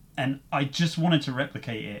 And I just wanted to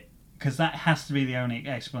replicate it, because that has to be the only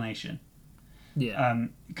explanation. Yeah.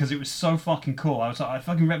 Because it was so fucking cool. I was like, I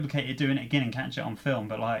fucking replicate it, doing it again and catch it on film,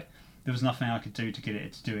 but like, there was nothing I could do to get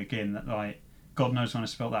it to do it again. That like, God knows when I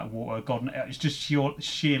spilled that water. It's just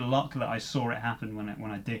sheer luck that I saw it happen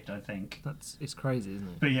when I did. I think it's crazy, isn't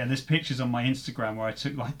it? But yeah, there's pictures on my Instagram where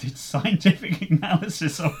I did scientific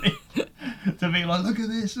analysis of it to be like, look at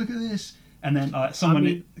this, and then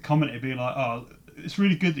someone commented, be like, oh, it's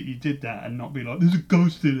really good that you did that, and not be like, there's a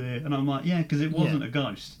ghost in there, and I'm like, yeah, because it wasn't a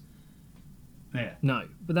ghost. Yeah. No,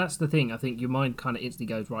 but that's the thing. I think your mind kind of instantly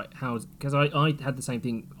goes, right, because I had the same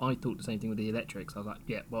thing. I thought the same thing with the electrics. I was like,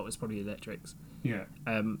 yeah, well, it's probably electrics. Yeah.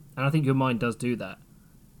 And I think your mind does do that.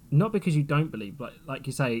 Not because you don't believe, but like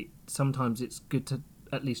you say, sometimes it's good to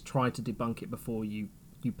at least try to debunk it before you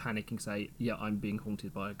you panic and say, "Yeah, I'm being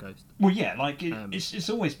haunted by a ghost." Well, yeah, like it's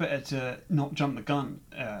always better to not jump the gun.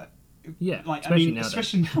 Yeah, like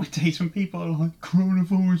especially nowadays when people are like,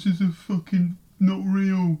 "Coronavirus is a fucking not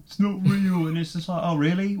real. It's not real," and it's just like, "Oh,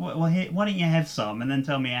 really? Well, here, why don't you have some and then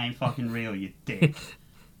tell me it ain't fucking real, you dick."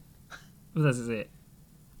 Well, this is it.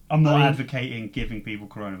 I'm not advocating giving people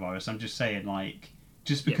coronavirus. I'm just saying, like,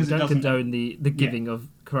 just because we it don't doesn't condone the giving of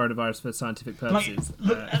coronavirus for scientific purposes.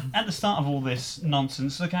 Like, look, at the start of all this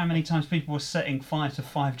nonsense, look how many times people were setting fire to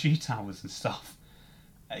 5G towers and stuff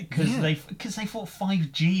because they thought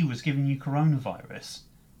 5G was giving you coronavirus.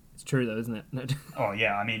 It's true though, isn't it? No. Oh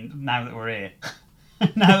yeah, I mean, now that we're here,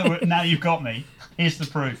 now you've got me. Here's the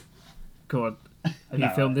proof. Go on. Have you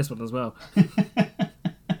filmed this one as well?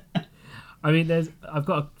 I mean, I've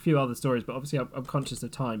got a few other stories, but obviously I'm conscious of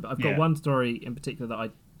time. But I've got one story in particular that I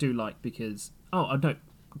do like because... Oh, no,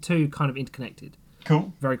 two kind of interconnected.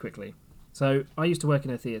 Cool. Very quickly. So, I used to work in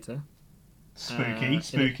a theatre.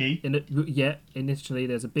 Spooky. Initially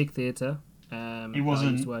there's a big theatre. It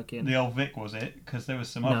wasn't the old Vic, was it? Because there was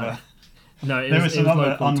some other... No, there was some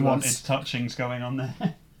other unwanted touchings going on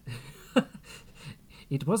there.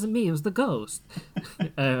 It wasn't me, it was the ghost.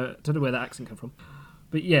 Don't know where that accent came from.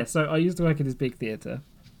 But yeah, so I used to work in this big theatre.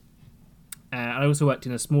 I also worked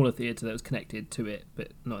in a smaller theatre that was connected to it,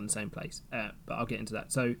 but not in the same place. But I'll get into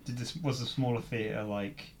that. So, was the smaller theatre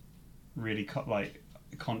like really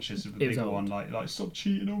conscious of the bigger one? Like stop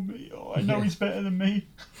cheating on me! Oh, I know he's better than me.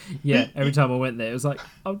 Yeah, every time I went there, it was like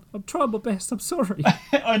I'm trying my best. I'm sorry.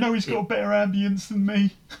 I know he's got a better ambience than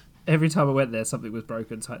me. Every time I went there, something was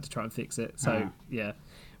broken, so I had to try and fix it. So yeah,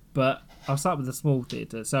 but I'll start with the small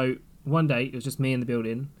theatre. So. One day, it was just me in the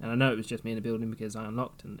building, and I know it was just me in the building because I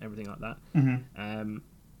unlocked and everything like that. Mm-hmm.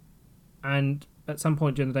 And at some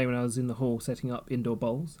point during the day when I was in the hall setting up indoor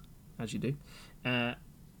bowls, as you do,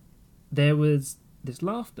 there was this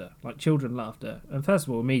laughter, like children laughter. And first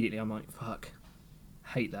of all, immediately I'm like, fuck,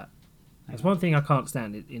 hate that. That's one thing I can't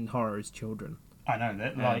stand in horror is children. I know,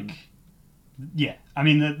 that yeah, I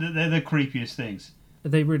mean, they're the creepiest things.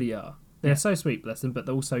 They really are. They're so sweet, bless them, but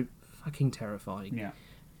they're also fucking terrifying. Yeah.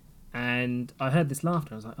 And I heard this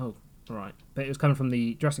laughter. I was like, oh, all right. But it was coming from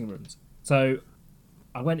the dressing rooms. So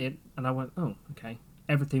I went in and I went, oh, okay.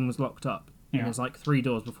 Everything was locked up. Yeah. And there's like 3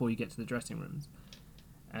 doors before you get to the dressing rooms.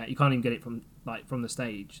 You can't even get it from the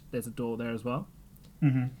stage. There's a door there as well.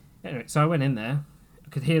 Mm-hmm. Anyway, so I went in there. I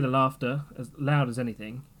could hear the laughter as loud as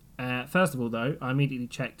anything. First of all, though, I immediately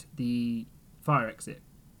checked the fire exit.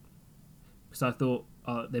 Because I thought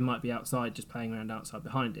they might be outside, just playing around outside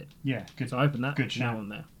behind it. Yeah, good. So I opened that. Good shout. No one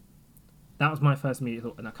there. That was my first immediate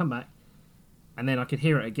thought, and I come back, and then I could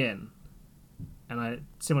hear it again, and I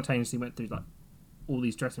simultaneously went through like all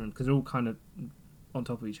these dressing rooms because they're all kind of on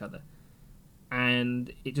top of each other,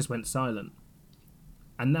 and it just went silent,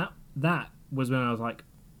 and that was when I was like,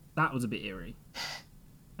 that was a bit eerie,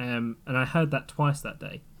 and I heard that twice that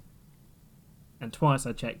day, and twice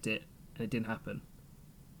I checked it, and it didn't happen.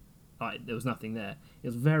 Like there was nothing there. It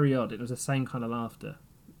was very odd. It was the same kind of laughter.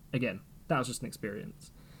 Again, that was just an experience.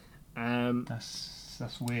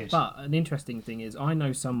 That's weird. But an interesting thing is, I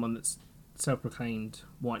know someone that's self-proclaimed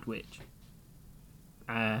white witch.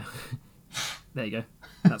 There you go.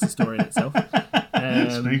 That's a story in itself.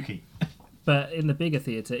 Spooky. But in the bigger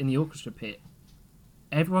theatre, in the orchestra pit,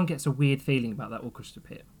 everyone gets a weird feeling about that orchestra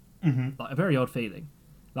pit. Mm-hmm. Like a very odd feeling.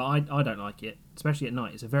 Like I don't like it, especially at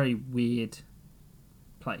night. It's a very weird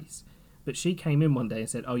place. But she came in one day and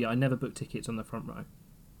said, "Oh yeah, I never book tickets on the front row." I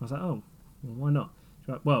was like, "Oh, well, why not?" She's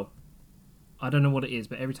like, "Well, I don't know what it is,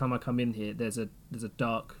 but every time I come in here, there's a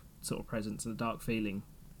dark sort of presence and a dark feeling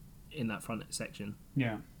in that front section.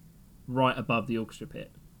 Yeah. Right above the orchestra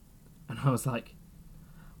pit." And I was like,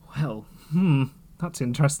 well, that's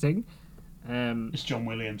interesting. It's John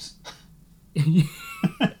Williams.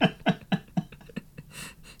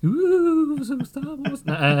 Ooh, some Star Wars.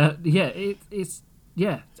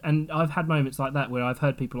 Yeah, and I've had moments like that where I've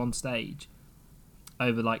heard people on stage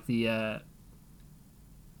over like the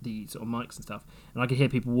sort of mics and stuff, and I could hear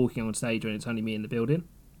people walking on stage when it's only me in the building,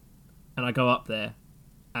 and I go up there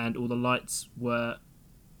and all the lights were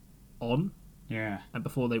on, and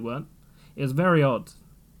before they weren't. It was very odd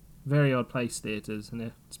place, theatres, and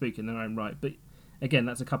they're spooky in their own right. But again,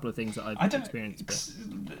 that's a couple of things that I've experienced.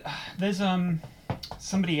 But there's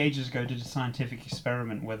somebody ages ago did a scientific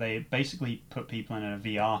experiment where they basically put people in a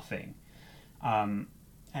VR thing,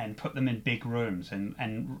 and put them in big rooms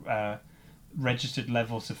and registered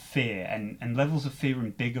levels of fear, and levels of fear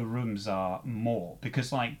in bigger rooms are more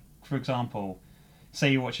because, like, for example, say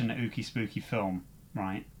you're watching an ooky spooky film,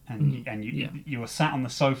 right? And you were sat on the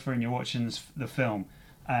sofa and you're watching the film.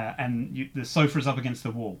 and the sofa's up against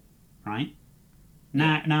the wall, right?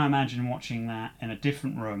 Now imagine watching that in a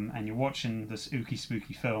different room, and you're watching this ooky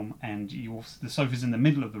spooky film, and the sofa's in the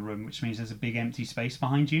middle of the room, which means there's a big empty space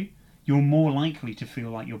behind you. You're more likely to feel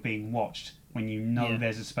like you're being watched when you know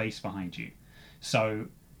there's a space behind you. So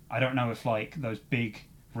I don't know if like those big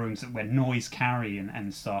rooms where noise carry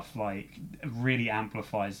and stuff like really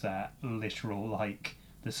amplifies that literal like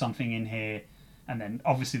there's something in here. And then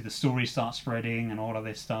obviously the story starts spreading and all of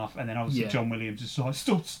this stuff. And then obviously John Williams is like,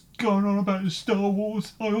 stop going on about the Star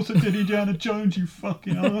Wars. I also did Indiana Jones, you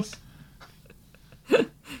fucking ass.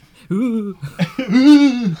 Ooh.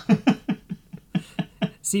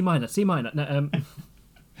 C minor. No,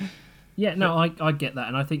 yeah, no, I get that.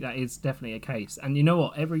 And I think that is definitely a case. And you know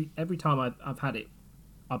what? Every time I've had it,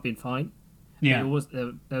 I've been fine. Yeah.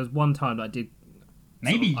 There was one time that I did...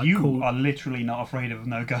 Maybe you are literally not afraid of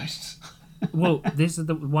no ghosts. Well, this is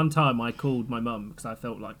the one time I called my mum because I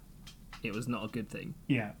felt like it was not a good thing.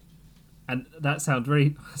 Yeah. And that sounds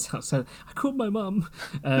very... So I called my mum.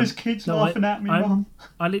 There's kids laughing at me, Mum.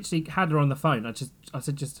 I literally had her on the phone. I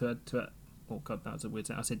said just to her... Oh, God, that was a weird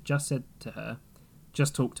thing. I said to her,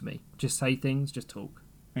 just talk to me. Just say things, just talk.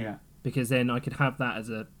 Yeah. Because then I could have that as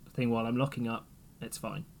a thing while I'm locking up. It's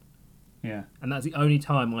fine. Yeah. And that's the only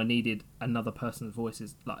time I needed another person's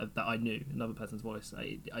voices, like that I knew, another person's voice.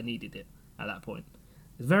 I needed it at that point.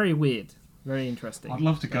 It's very weird, very interesting. I'd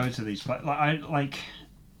love to go to these places.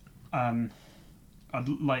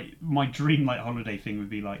 My dream like holiday thing would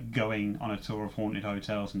be like going on a tour of haunted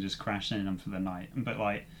hotels and just crashing in them for the night. But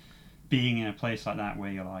like being in a place like that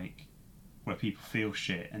where you're like where people feel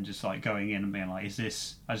shit and just like going in and being like, is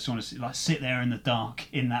this? I just want to sit there in the dark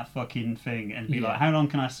in that fucking thing and be like, how long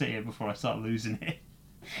can I sit here before I start losing it?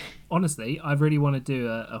 Honestly, I really want to do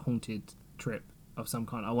a haunted trip of some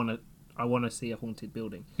kind. I want to see a haunted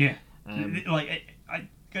building. Yeah, I mean, like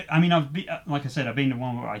I said, I've been to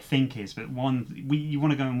one where I think is, but you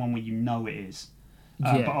want to go in one where you know it is.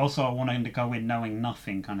 But also I want to go in knowing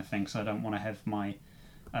nothing, kind of thing. So I don't want to have my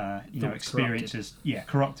experiences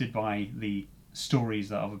corrupted by the stories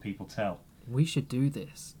that other people tell. We should do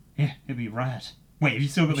this. Yeah, it'd be rad. Wait, have you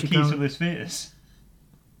still got the keys to those theatres?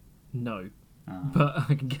 No, but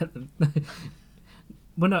I can get them.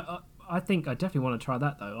 Well, no, I think I definitely want to try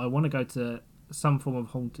that though. I want to go to some form of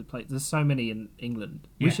haunted place. There's so many in England.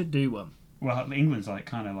 We should do one. Well, England's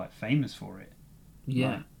kind of famous for it.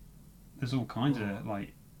 Yeah. Like, there's all kinds of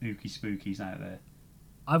ooky spookies out there.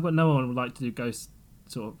 I've got no one who would like to do ghost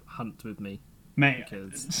sort of hunt with me. Mate,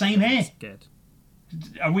 same here. Scared.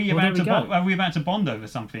 Are we about to bond over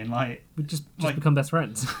something? Like we just become best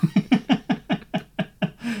friends.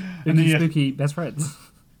 And ooky spooky best friends.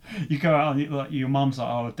 You go out and your mum's like,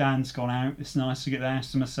 oh, Dan's gone out. It's nice to get the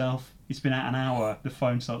house to myself. He's been out an hour. The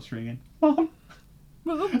phone starts ringing. Mum,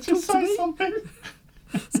 just say something.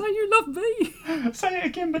 Say you love me. Say it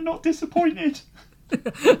again, but not disappointed.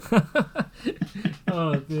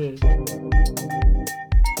 Oh dear.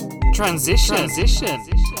 Transition.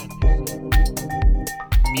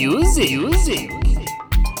 Music.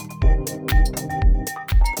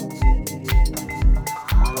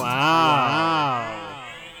 Wow.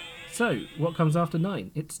 So, what comes after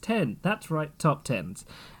 9? It's 10. That's right, top 10s.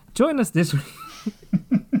 Join us this week.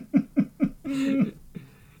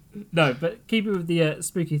 No, but keep it with the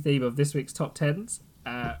spooky theme of this week's top 10s,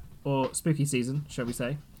 or spooky season, shall we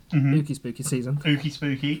say. Mm-hmm. Ooky spooky season. Ooky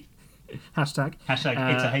spooky. Hashtag.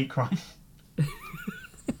 It's a hate crime.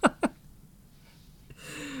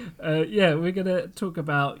 We're going to talk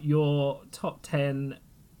about your top 10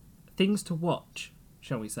 things to watch,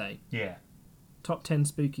 shall we say. Yeah. Top 10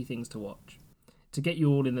 spooky things to watch. To get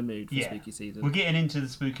you all in the mood for spooky season. We're getting into the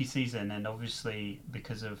spooky season, and obviously,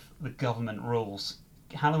 because of the government rules,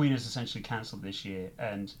 Halloween is essentially cancelled this year,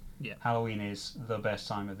 and Halloween is the best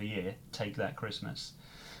time of the year. Take that, Christmas.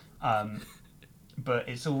 But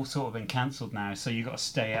it's all sort of been cancelled now, so you've got to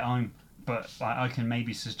stay at home. But I can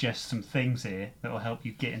maybe suggest some things here that will help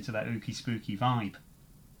you get into that ooky spooky vibe.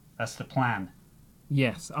 That's the plan.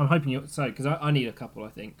 Yes, I'm hoping you... So, because I need a couple, I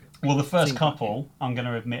think. Well, the first couple, I'm going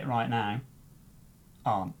to admit right now,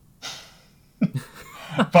 aren't.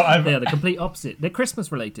 But they're the complete opposite. They're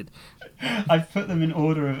Christmas related. I've put them in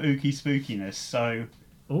order of ooky spookiness, so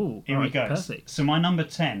here we go. Perfect. So my number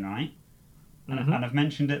 10, right? Mm-hmm. And I've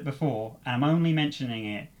mentioned it before, and I'm only mentioning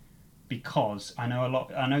it because I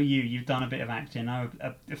know you've done a bit of acting. I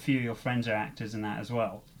know a few of your friends are actors and that as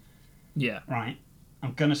well. Yeah. Right?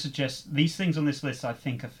 I'm going to suggest these things on this list I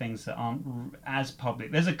think are things that aren't as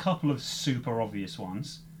public. There's a couple of super obvious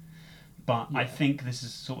ones, but I think this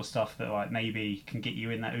is the sort of stuff that maybe can get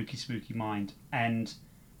you in that ooky spooky mind and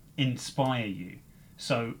inspire you.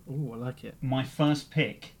 So, Ooh, I like it. my first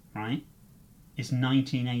pick, right, is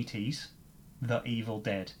 1980s The Evil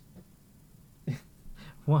Dead.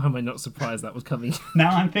 Why am I not surprised that was coming? Now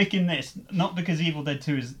I'm picking this not because Evil Dead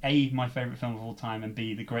 2 is A, my favourite film of all time, and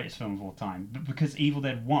B, the greatest film of all time, but because Evil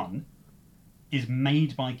Dead 1 is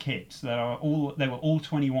made by kids. They were all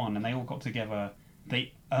 21 and they all got together.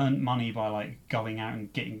 They earned money by like going out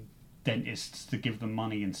and getting dentists to give them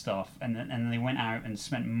money and stuff, and then they went out and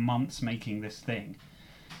spent months making this thing,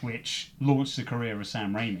 which launched the career of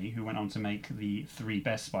Sam Raimi, who went on to make the 3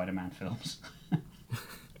 best Spider-Man films.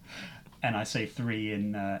 And I say 3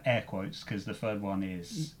 in air quotes because the third one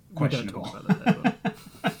is questionable. We don't talk about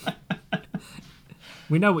the third one.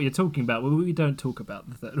 We know what you're talking about, but we don't talk about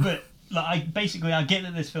the third one. But like, I get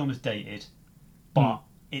that this film is dated, but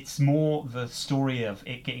it's more the story of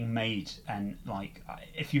it getting made. And like,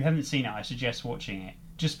 if you haven't seen it, I suggest watching it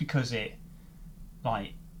just because it,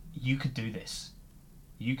 like, you could do this.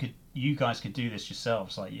 You guys could do this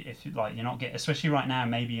yourselves. Like, if like you're not especially right now,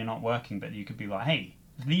 maybe you're not working, but you could be like, hey.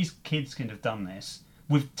 These kids could have done this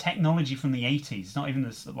with technology from the 80s, not even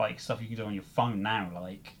this like stuff you can do on your phone now.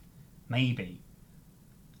 Like, maybe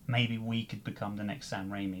we could become the next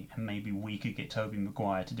Sam Raimi, and maybe we could get Tobey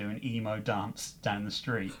Maguire to do an emo dance down the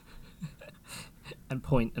street and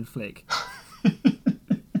point and flick.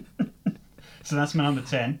 So that's my number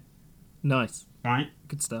 10. Nice, right?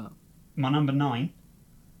 Good start. My number 9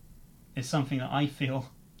 is something that I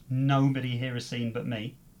feel nobody here has seen but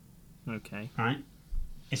me. Okay. Right?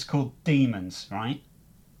 It's called Demons, right?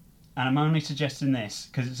 And I'm only suggesting this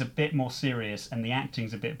because it's a bit more serious and the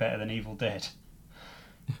acting's a bit better than Evil Dead.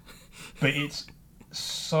 But it's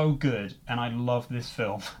so good and I love this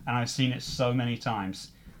film and I've seen it so many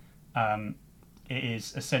times. It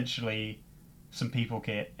is essentially some people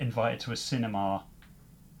get invited to a cinema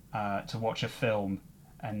to watch a film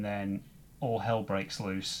and then all hell breaks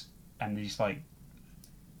loose and these like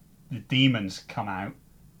the demons come out.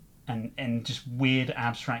 And just weird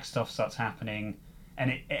abstract stuff starts happening, and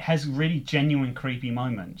it has really genuine creepy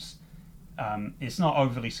moments. It's not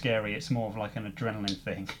overly scary; it's more of like an adrenaline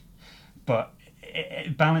thing, but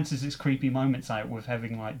it balances its creepy moments out with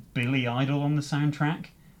having like Billy Idol on the soundtrack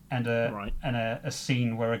and a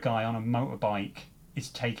scene where a guy on a motorbike is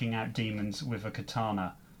taking out demons with a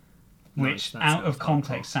katana, which out of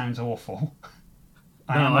context sounds awful.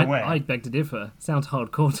 I beg to differ. Sounds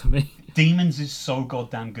hardcore to me. Demons is so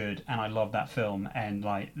goddamn good, and I love that film. And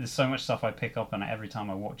like, there's so much stuff I pick up on it every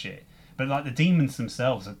time I watch it. But like, the demons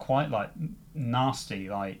themselves are quite like nasty.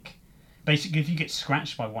 Like, basically, if you get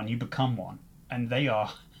scratched by one, you become one, and they're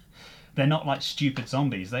not like stupid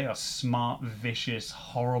zombies. They are smart, vicious,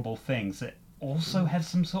 horrible things that also have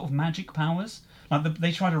some sort of magic powers. Like,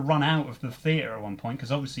 they try to run out of the theater at one point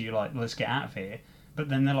because obviously you're like, let's get out of here. But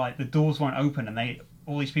then they're like, the doors won't open, and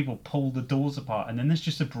all these people pull the doors apart, and then there's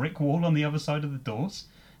just a brick wall on the other side of the doors.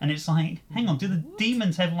 And it's like, hang on, do the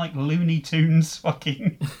demons have like Looney Tunes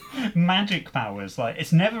fucking magic powers? Like,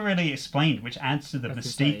 it's never really explained, which adds to the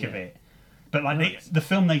mystique of it. But like, the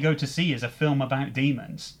film they go to see is a film about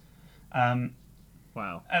demons. Wow.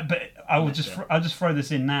 But I'll just throw this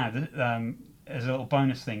in now as a little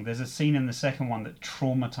bonus thing. There's a scene in the second one that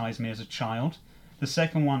traumatized me as a child. The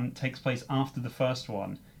second one takes place after the first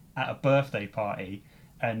one at a birthday party,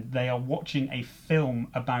 and they are watching a film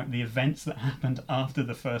about the events that happened after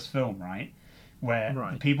the first film, right?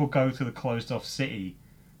 Where people go to the closed off city.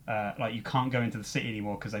 Like, you can't go into the city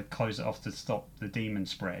anymore because they've closed it off to stop the demon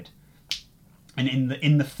spread. And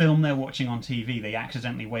in the film they're watching on TV, they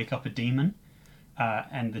accidentally wake up a demon,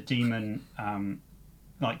 and the demon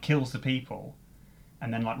like kills the people,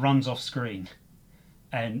 and then like runs off screen,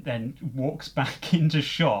 and then walks back into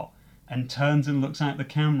shot and turns and looks at the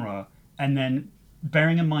camera, and then,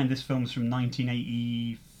 bearing in mind this film's from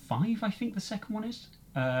 1985, I think the second one is,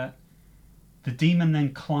 the demon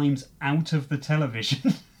then climbs out of the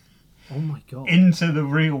television oh my god, into the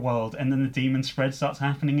real world, and then the demon spread starts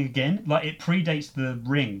happening again. Like, it predates The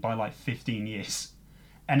Ring by like 15 years.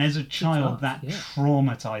 And as a child, that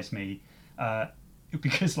traumatized me,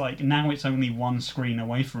 because like now it's only one screen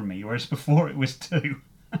away from me, whereas before it was 2.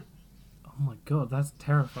 Oh my god, that's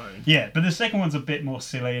terrifying. Yeah, but the second one's a bit more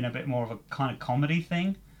silly and a bit more of a kind of comedy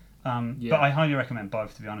thing. But I highly recommend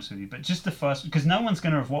both, to be honest with you. But just the first, because no one's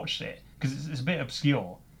going to have watched it, because it's a bit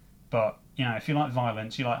obscure. But, you know, if you like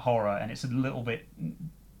violence, you like horror, and it's there's a little bit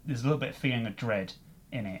of feeling of dread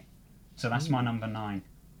in it. So that's my number 9.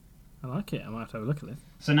 I like it. I might have to have a look at this.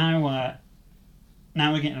 So now we're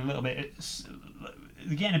getting a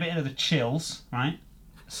bit of the chills, right?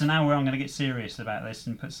 So now I'm going to get serious about this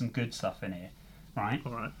and put some good stuff in here, right?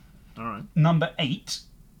 All right. Number 8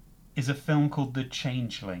 is a film called The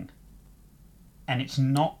Changeling. And it's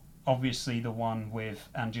not obviously the one with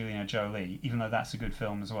Angelina Jolie, even though that's a good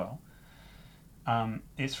film as well.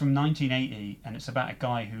 It's from 1980, and it's about a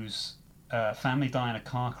guy whose family die in a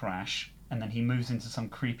car crash, and then he moves into some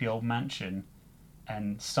creepy old mansion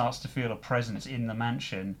and starts to feel a presence in the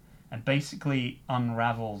mansion, and basically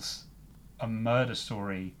unravels a murder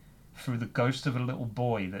story through the ghost of a little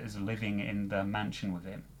boy that is living in the mansion with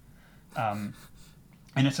him.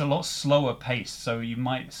 And it's a lot slower paced, so you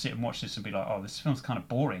might sit and watch this and be like, oh, this film's kind of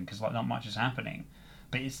boring because like not much is happening.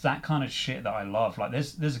 But it's that kind of shit that I love. Like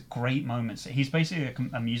there's great moments. He's basically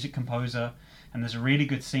a music composer, and there's a really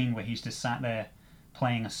good scene where he's just sat there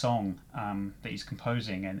playing a song that he's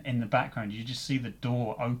composing, and in the background you just see the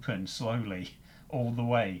door open slowly all the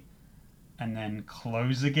way and then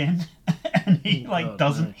close again. And he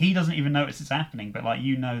he doesn't even notice it's happening, but like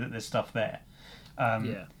you know that there's stuff there.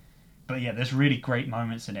 But yeah, there's really great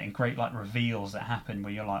moments in it, and great like reveals that happen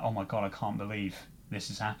where you're like, oh my god, I can't believe this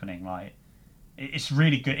is happening. Like, it's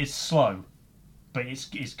really good. It's slow, but it's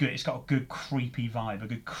good. It's got a good creepy vibe, a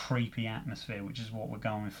good creepy atmosphere, which is what we're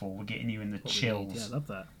going for. We're getting you in the chills. Yeah, I love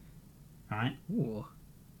that. All right. Ooh,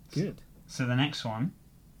 good. So the next one,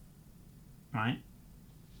 right?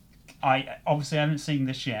 I obviously haven't seen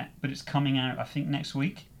this yet, but it's coming out I think next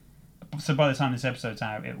week. So by the time this episode's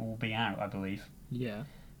out, it will be out, I believe. Yeah.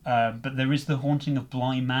 But there is The Haunting of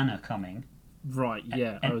Bly Manor coming. Right,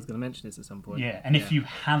 yeah. I was going to mention this at some point. Yeah, and if you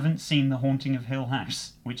haven't seen The Haunting of Hill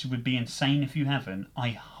House, which would be insane if you haven't, I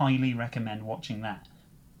highly recommend watching that.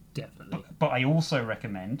 Definitely. But I also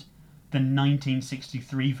recommend the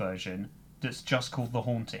 1963 version that's just called The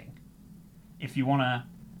Haunting. If you want to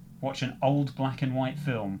watch an old black and white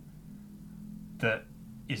film that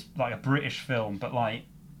is like a British film, but like,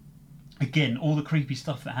 again, all the creepy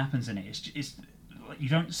stuff that happens in it, it's you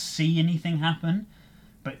don't see anything happen,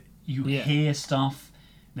 but you hear stuff.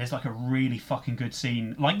 There's like a really fucking good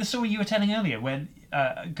scene, like the story you were telling earlier, where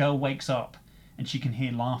a girl wakes up and she can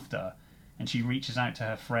hear laughter, and she reaches out to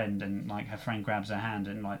her friend, and like her friend grabs her hand,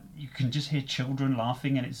 and like you can just hear children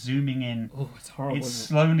laughing, and it's zooming in. Oh, it's horrible. It's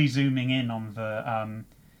slowly zooming in on the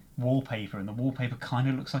wallpaper, and the wallpaper kind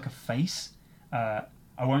of looks like a face. I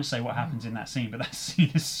won't say what happens in that scene, but that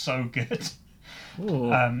scene is so good.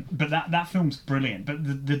 But that film's brilliant. But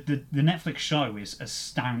the Netflix show is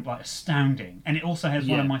astounding, and it also has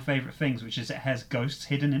one of my favourite things, which is it has ghosts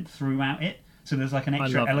hidden throughout it. So there's like an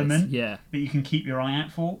extra element that you can keep your eye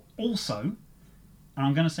out for. Also, and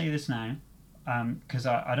I'm going to say this now, because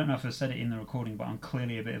I don't know if I said it in the recording, but I'm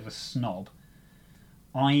clearly a bit of a snob.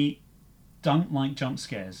 I don't like jump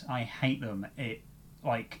scares. I hate them.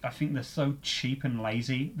 I think they're so cheap and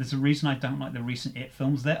lazy. There's a reason I don't like the recent It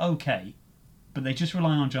films. They're okay, but they just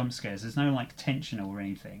rely on jump scares. There's no like tension or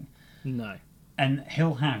anything. No. And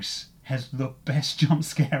Hill House has the best jump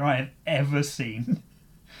scare I have ever seen,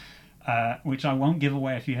 which I won't give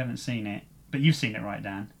away if you haven't seen it. But you've seen it, right,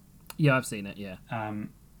 Dan? Yeah, I've seen it. Yeah.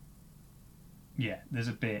 Yeah. There's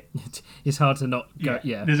a bit. It's hard to not go.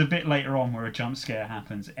 Yeah. There's a bit later on where a jump scare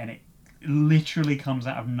happens, and it literally comes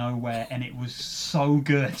out of nowhere, and it was so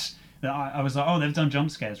good that I was like, oh, they've done jump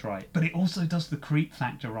scares right. But it also does the creep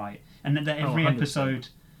factor right. And that every episode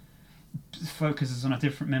focuses on a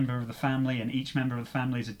different member of the family, and each member of the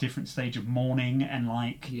family is a different stage of mourning, and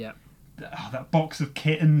like that box of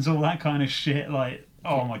kittens, all that kind of shit. Like,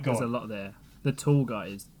 oh my god, there's a lot there. The tall guy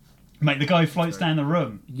is, mate, the guy who floats down the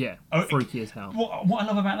room. Yeah, freaky as hell. What I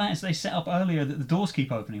love about that is they set up earlier that the doors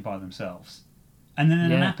keep opening by themselves, and then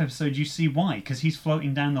in an episode you see why, because he's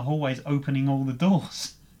floating down the hallways opening all the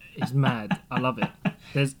doors. It's mad. I love it.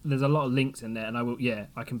 There's a lot of links in there, and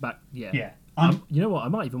I can back. Yeah. You know what? I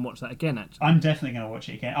might even watch that again. Actually, I'm definitely going to watch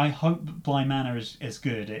it again. I hope Bly Manor is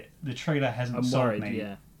good. The trailer hasn't sold me.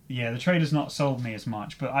 Yeah, the trailer's not sold me as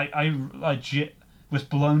much, but I legit was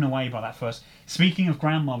blown away by that first. Speaking of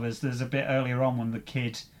grandmothers, there's a bit earlier on when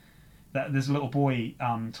there's a little boy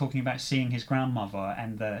talking about seeing his grandmother,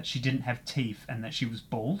 and that she didn't have teeth and that she was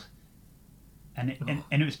bald, and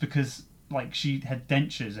it was because like she had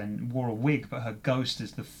dentures and wore a wig, but her ghost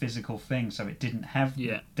is the physical thing, so it didn't have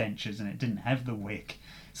the dentures and it didn't have the wig.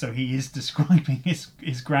 So he is describing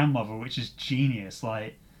his grandmother, which is genius.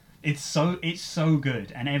 Like it's so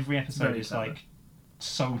good, and every episode is like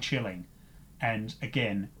so chilling, and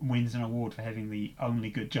again wins an award for having the only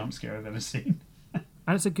good jump scare I've ever seen.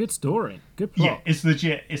 And it's a good story, good plot. Yeah, it's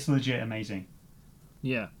legit amazing.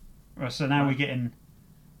 Yeah. Right, so now we're getting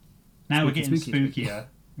spookier.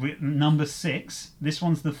 Number 6. This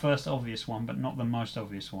one's the first obvious one, but not the most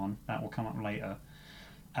obvious one. That will come up later.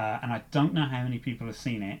 and I don't know how many people have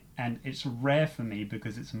seen it, and it's rare for me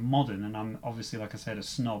because it's modern, and I'm obviously, like I said, a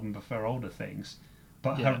snob and prefer older things.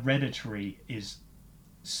 But Hereditary is,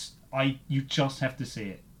 you just have to see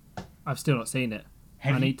it. I've still not seen it.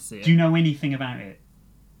 I need to see it. Do you know anything about it?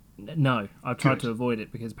 No, I've tried to avoid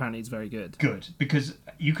it because apparently it's very good. Good, because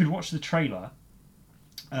you could watch the trailer,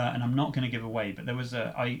 and I'm not going to give away, but there was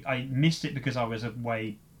I missed it because I was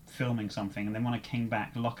away filming something, and then when I came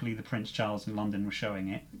back, luckily the Prince Charles in London was showing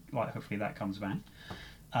it. Like, hopefully that comes back.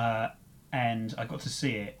 And I got to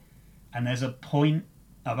see it, and there's a point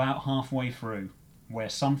about halfway through where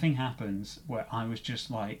something happens where I was just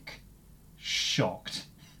like shocked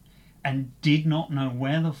and did not know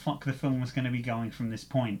where the fuck the film was going to be going from this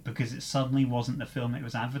point, because it suddenly wasn't the film it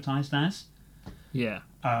was advertised as. Yeah.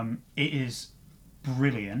 It is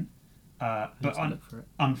brilliant, but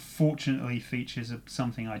unfortunately features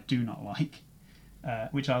something I do not like,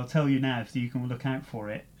 which I'll tell you now if you can look out for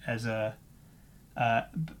it as a...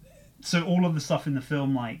 so all of the stuff in the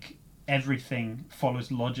film, like everything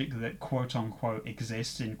follows logic that quote-unquote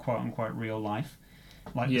exists in quote-unquote real life.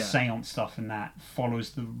 Like the seance stuff and that follows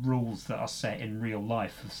the rules that are set in real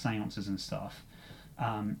life of seances and stuff.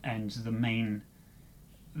 And the main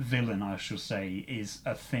villain, I shall say, is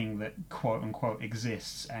a thing that quote-unquote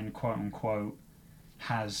exists and quote-unquote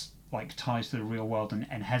has like ties to the real world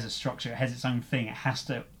and has a structure, it has its own thing, it has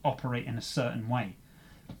to operate in a certain way.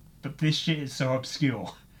 But this shit is so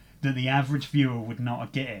obscure that the average viewer would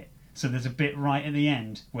not get it. So there's a bit right at the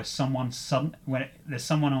end where there's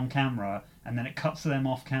someone on camera, and then it cuts to them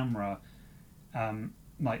off camera,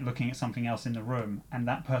 like looking at something else in the room, and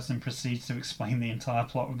that person proceeds to explain the entire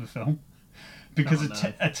plot of the film. Because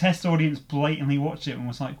a test audience blatantly watched it and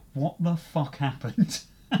was like, what the fuck happened?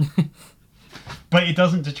 But it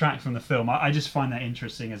doesn't detract from the film. I just find that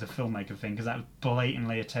interesting as a filmmaker thing, because that was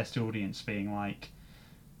blatantly a test audience being like,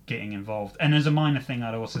 getting involved. And as a minor thing,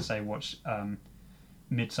 I'd also say watch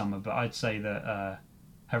Midsommar, but I'd say that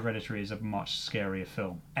Hereditary is a much scarier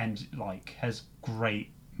film, and like has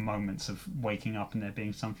great moments of waking up and there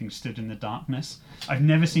being something stood in the darkness. I've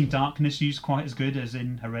never seen darkness used quite as good as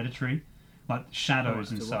in Hereditary, like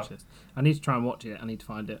shadows and stuff. I need to try and watch it. I need to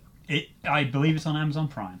find it. I believe it's on Amazon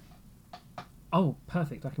Prime. Oh,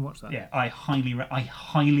 perfect! I can watch that. Yeah, I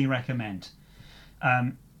highly recommend.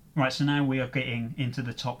 Right, so now we are getting into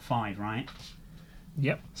the top 5, right?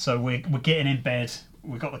 Yep. So we're getting in bed.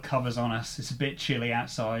 We've got the covers on us. It's a bit chilly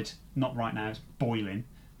outside. Not right now. It's boiling.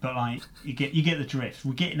 But like you get the drift.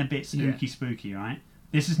 We're getting a bit spooky, right?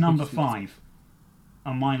 This is number 5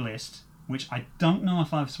 on my list, which I don't know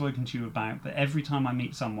if I've spoken to you about. But every time I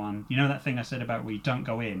meet someone, you know that thing I said about where you don't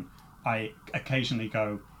go in. I occasionally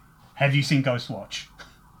go, "Have you seen Ghostwatch?"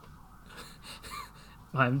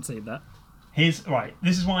 I haven't seen that. This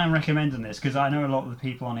is why I'm recommending this, because I know a lot of the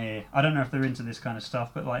people on here, I don't know if they're into this kind of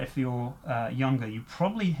stuff, but like if you're younger, you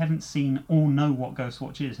probably haven't seen or know what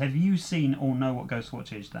Ghostwatch is. Have you seen or know what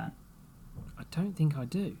Ghostwatch is, Dan? I don't think I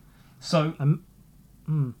do. So,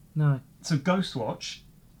 no. So Ghostwatch,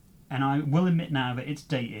 and I will admit now that it's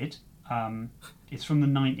dated, it's from the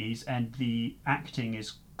 90s, and the acting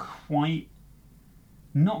is quite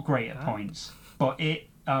not great at points, but it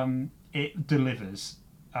delivers.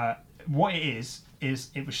 What it is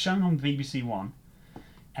it was shown on BBC One,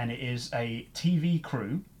 and it is a TV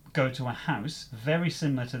crew go to a house very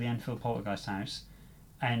similar to the Enfield Poltergeist house,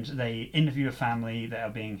 and they interview a family that are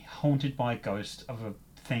being haunted by a ghost of a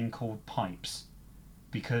thing called pipes,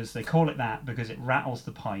 because they call it that because it rattles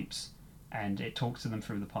the pipes and it talks to them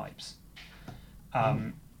through the pipes.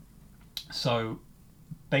 So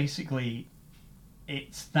basically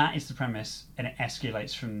that is the premise, and it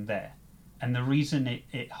escalates from there. And the reason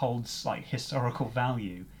it holds like historical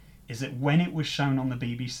value is that when it was shown on the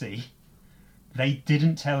BBC, they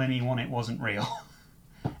didn't tell anyone it wasn't real.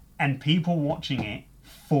 And people watching it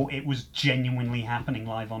thought it was genuinely happening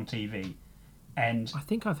live on TV. And I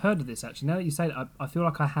think I've heard of this, actually. Now that you say it, I feel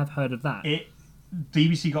like I have heard of that.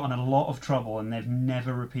 BBC got in a lot of trouble, and they've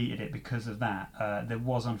never repeated it because of that. There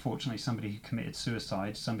was unfortunately somebody who committed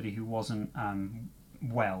suicide, somebody who wasn't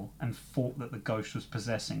well, and thought that the ghost was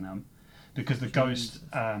possessing them. Because the ghost,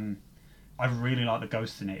 I really like the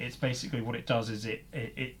ghost in it. It's basically what it does is it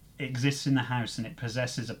exists in the house and it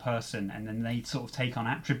possesses a person, and then they sort of take on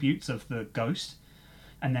attributes of the ghost,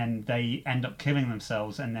 and then they end up killing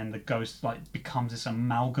themselves, and then the ghost like becomes this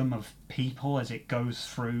amalgam of people as it goes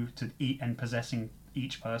through to eat and possessing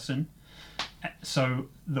each person. So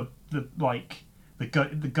the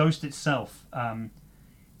ghost itself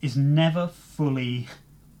is never fully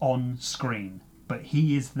on screen, but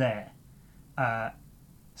he is there.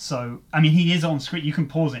 So, I mean, he is on screen. You can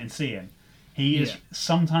pause it and see him. He is Yeah.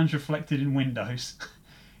 sometimes reflected in windows.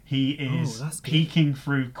 He is that's good. peeking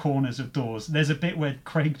through corners of doors. There's a bit where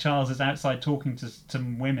Craig Charles is outside talking to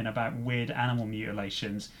some women about weird animal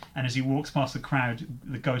mutilations, and as he walks past the crowd,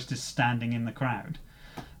 the ghost is standing in the crowd.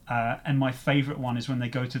 And my favourite one is when they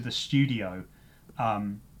go to the studio.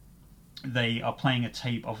 They are playing a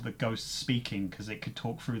tape of the ghost speaking because it could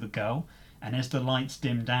talk through the girl, and as the lights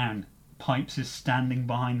dim down, Pipes is standing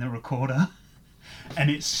behind the recorder. And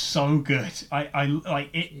it's so good. I like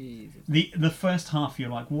it. Jesus. The first half you're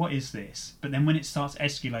like, what is this? But then when it starts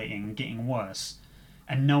escalating and getting worse,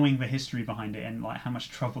 and knowing the history behind it and like how much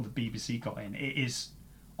trouble the BBC got in, it is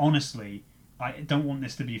honestly, I don't want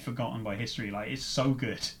this to be forgotten by history. Like, it's so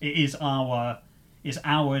good. It is my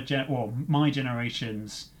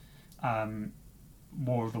generation's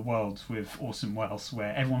War of the Worlds with Orson Welles,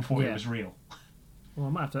 where everyone thought it was real. Well,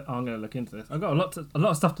 I'm going to look into this. I've got a lot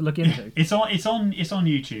of stuff to look into. It's on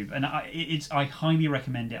YouTube, and I highly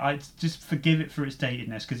recommend it. I just forgive it for its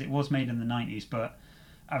datedness because it was made in the 90s, but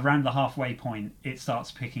around the halfway point it starts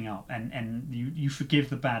picking up, and you forgive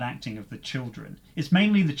the bad acting of the children. It's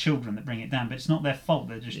mainly the children that bring it down, but it's not their fault.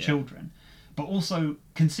 They're just children. But also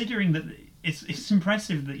considering that it's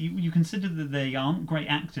impressive that you consider that they aren't great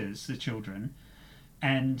actors, the children.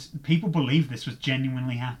 And people believe this was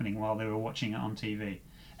genuinely happening while they were watching it on TV.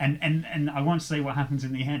 And I won't say what happens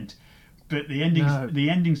in the end, but the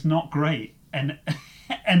ending's not great and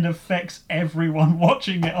and affects everyone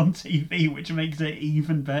watching it on TV, which makes it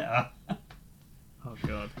even better. Oh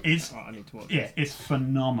god, I need to watch. Yeah, this. it's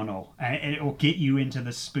phenomenal, and it will get you into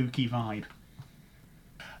the spooky vibe.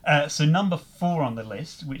 So number 4 on the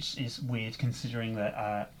list, which is weird considering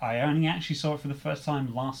that I only actually saw it for the first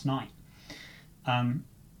time last night.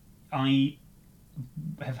 I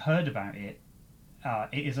have heard about it.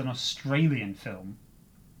 It is an Australian film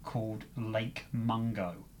called Lake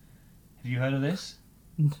Mungo. Have you heard of this?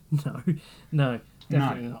 No,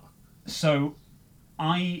 definitely not. So,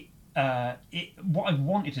 what I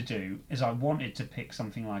wanted to do is I wanted to pick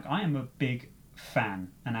something like, I am a big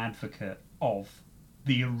fan and advocate of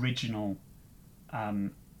the original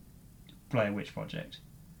Blair Witch Project.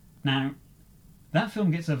 Now, that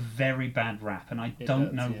film gets a very bad rap, and I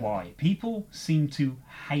don't know why. People seem to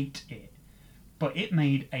hate it, but it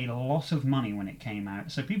made a lot of money when it came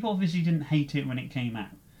out, so people obviously didn't hate it when it came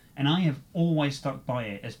out. And I have always stuck by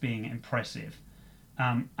it as being impressive.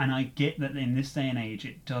 And I get that in this day and age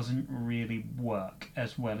it doesn't really work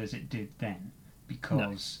as well as it did then,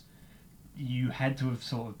 because you had to have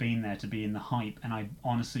sort of been there to be in the hype, and I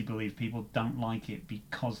honestly believe people don't like it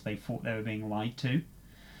because they thought they were being lied to.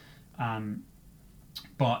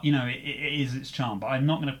 But, you know, it is its charm. But I'm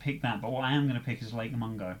not going to pick that. But what I am going to pick is Lake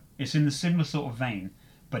Mungo. It's in the similar sort of vein,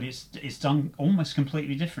 but it's done almost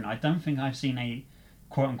completely different. I don't think I've seen a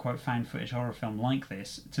quote-unquote found footage horror film like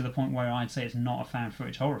this, to the point where I'd say it's not a found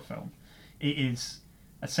footage horror film. It is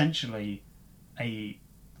essentially a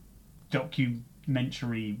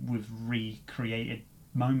documentary with recreated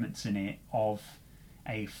moments in it of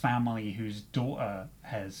a family whose daughter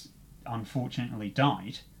has unfortunately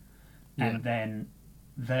died, and then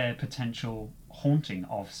their potential haunting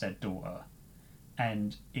of said daughter.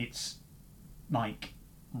 And it's like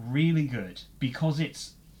really good because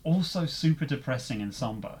it's also super depressing and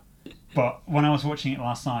somber. But when I was watching it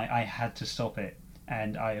last night, I had to stop it,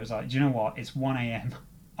 and I was like, do you know what, it's 1 a.m,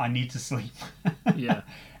 I need to sleep. Yeah.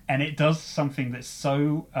 And it does something that's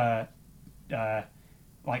so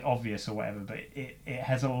like obvious or whatever, but it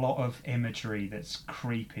has a lot of imagery that's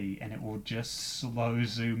creepy, and it will just slow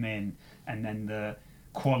zoom in, and then the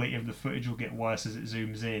quality of the footage will get worse as it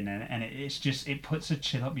zooms in, and it puts a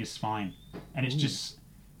chill up your spine, and it's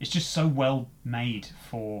just so well made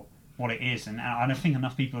for what it is, and I don't think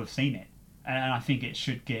enough people have seen it, and I think it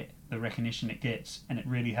should get the recognition it gets, and it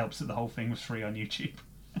really helps that the whole thing was free on YouTube.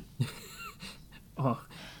 Oh,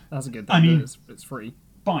 that's a good thing. I mean, it's free.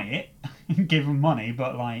 Buy it, give them money,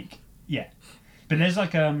 but like, yeah. But there's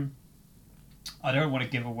like I don't want to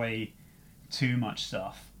give away too much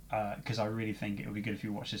stuff, because I really think it would be good if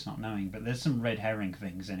you watch this not knowing, but there's some red herring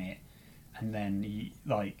things in it, and then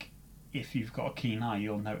like, if you've got a keen eye,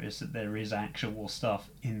 you'll notice that there is actual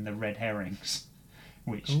stuff in the red herrings,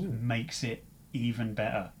 which makes it even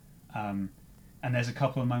better. And there's a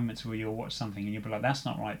couple of moments where you'll watch something and you'll be like, that's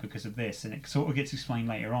not right because of this, and it sort of gets explained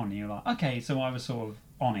later on, and you're like, okay, so I was sort of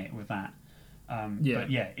on it with that. But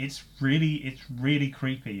yeah, it's really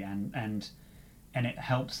creepy, and it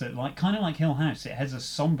helps that, like, kind of like Hill House, it has a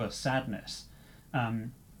somber sadness.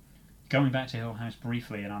 Going back to Hill House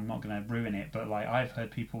briefly, and I'm not going to ruin it, but like, I've heard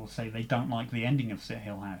people say they don't like the ending of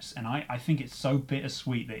Hill House, and I think it's so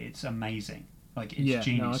bittersweet that it's amazing. Like, it's Yeah,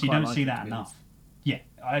 genius. no, I You quite don't like see it, that to be enough. Yeah,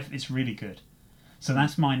 it's really good. So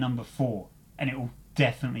that's my number 4, and it will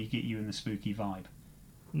definitely get you in the spooky vibe.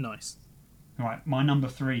 Nice. Right, my number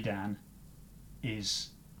 3, Dan, is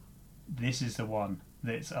this is the one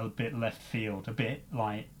that's a bit left field, a bit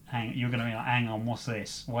like you're going to be like, hang on, what's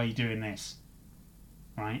this? Why are you doing this?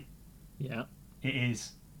 Right? Yeah. It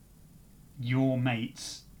is your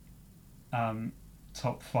mate's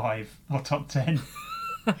top 5 or top 10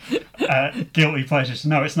 guilty pleasures.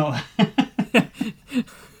 No, it's not that.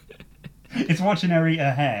 It's watching her eat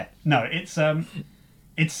her hair. No, it's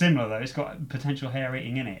similar though. It's got potential hair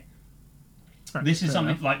eating in it. Right, This is fair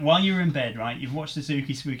something enough. like while you're in bed, right? You've watched this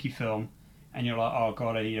ooky spooky film, and you're like, "Oh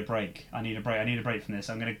God, I need a break. I need a break. I need a break from this.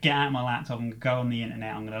 I'm going to get out my laptop and go on the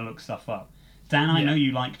internet. I'm going to look stuff up." Dan, I Yeah. know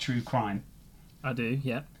you like true crime. I do,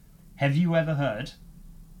 yeah. Have you ever heard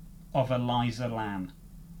of Eliza Lamb?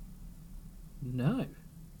 No.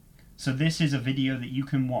 So this is a video that you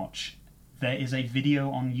can watch. There is a video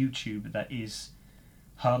on YouTube that is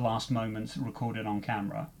her last moments recorded on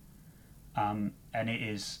camera, and it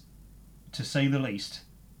is, to say the least,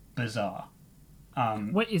 bizarre.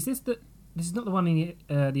 Wait, is this the... This is not the one in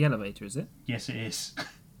the elevator, is it? Yes, it is.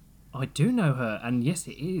 I do know her, and yes,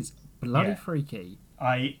 it is. Bloody Yeah. freaky.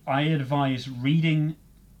 I advise reading,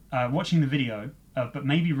 watching the video, but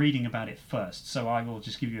maybe reading about it first. So I will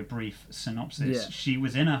just give you a brief synopsis. Yeah. She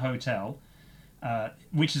was in a hotel,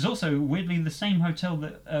 which is also weirdly the same hotel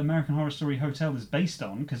that American Horror Story Hotel is based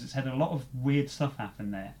on, because it's had a lot of weird stuff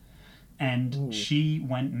happen there. And Ooh. she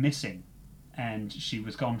went missing, and she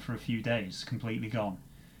was gone for a few days, completely gone.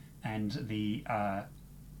 And the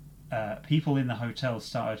people in the hotel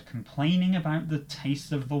started complaining about the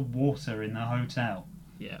taste of the water in the hotel.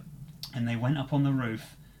 Yeah. And they went up on the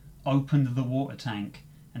roof, opened the water tank,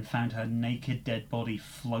 and found her naked dead body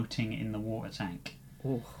floating in the water tank.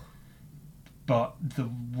 Oh. But the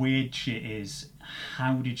weird shit is,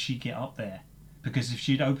 how did she get up there? Because if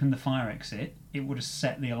she'd opened the fire exit, it would have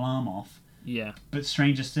set the alarm off. Yeah. But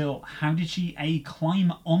stranger still, how did she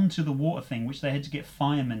climb onto the water thing, which they had to get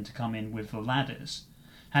firemen to come in with the ladders?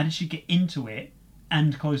 How did she get into it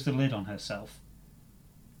and close the lid on herself?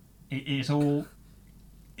 This is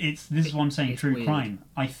what I'm saying, it's true weird. crime.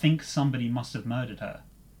 I think somebody must have murdered her,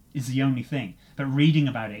 is the only thing. But reading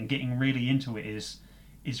about it and getting really into it is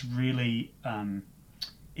really,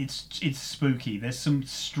 it's spooky. There's some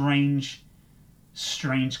strange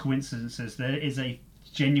coincidences. There is a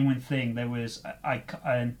genuine thing. There was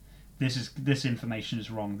this information is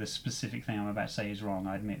wrong. This specific thing I'm about to say is wrong.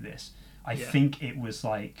 I admit this. I think it was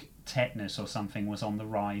like tetanus or something was on the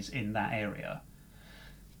rise in that area,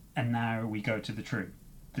 and now we go to the true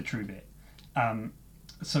bit.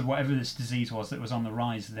 So whatever this disease was that was on the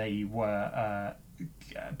rise, they were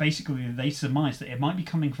basically they surmised that it might be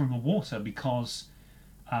coming from the water because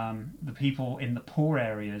the people in the poor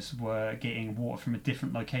areas were getting water from a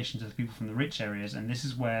different location to the people from the rich areas, and this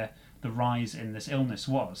is where the rise in this illness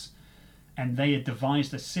was. And they had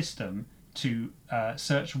devised a system to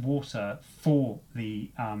search water for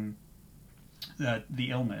the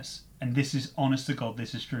illness. And this is, honest to God,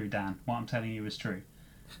 this is true, Dan. What I'm telling you is true.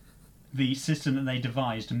 The system that they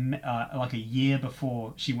devised like a year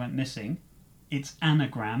before she went missing, its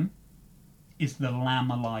anagram is the Lamb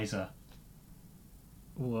Eliza.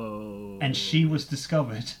 Whoa. And she was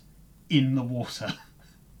discovered in the water.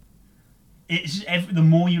 The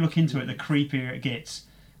more you look into it, the creepier it gets.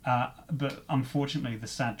 But unfortunately, the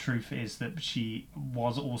sad truth is that she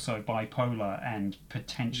was also bipolar and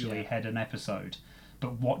potentially had an episode.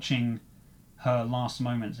 But watching her last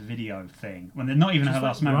moments video thing, when they're not even She's her like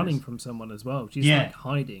last moments, running from someone as well. She's Yeah. like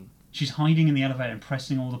hiding. she's hiding in the elevator and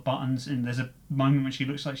pressing all the buttons. And there's a moment when she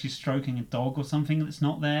looks like she's stroking a dog or something that's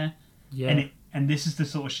not there. Yeah. And this is the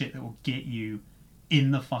sort of shit that will get you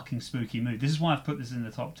in the fucking spooky mood. This is why I've put this in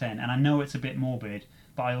the top 10. And I know it's a bit morbid,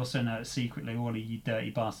 but I also know that secretly all of you dirty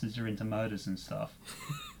bastards are into murders and stuff.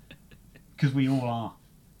 Because we all are.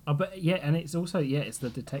 Oh, but yeah, and it's also it's the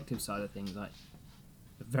detective side of things. Like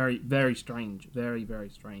very, very strange. Very, very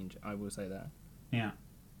strange. I will say that. Yeah.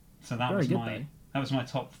 So that Very was good, my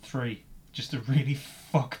top 3, just to really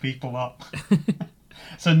fuck people up.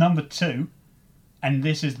 So number 2. And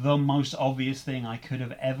this is the most obvious thing I could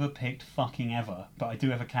have ever picked fucking ever, but I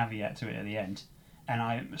do have a caveat to it at the end.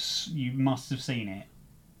 And you must have seen it,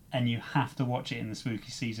 and you have to watch it in the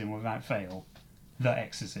spooky season without fail. The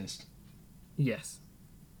Exorcist. Yes.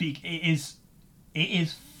 It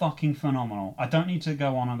is fucking phenomenal. I don't need to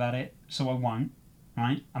go on about it, so I won't.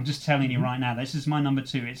 Right? I'm just telling you right now. This is my number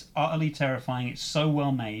 2. It's utterly terrifying. It's so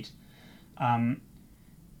well made. But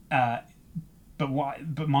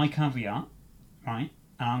my caveat. Right,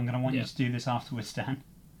 and I'm going to want you Yeah. to do this afterwards, Dan,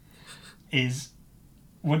 is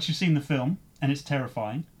once you've seen the film, and it's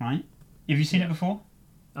terrifying, right? Have you seen it before?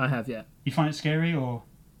 I have, yeah. You find it scary, or...?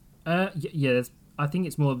 Yeah, I think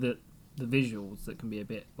it's more the visuals that can be a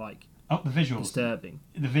bit, like... Oh, the visuals. Disturbing.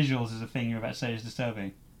 The visuals is a thing you're about to say is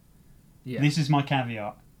disturbing. Yeah. This is my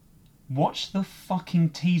caveat. Watch the fucking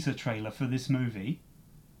teaser trailer for this movie.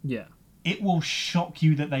 Yeah. It will shock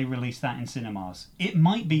you that they released that in cinemas. It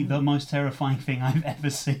might be the most terrifying thing I've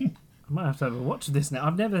ever seen. I might have to watch this now.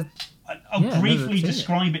 I've never... I'll briefly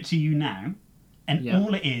describe it to you now. And Yeah.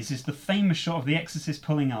 all it is the famous shot of the Exorcist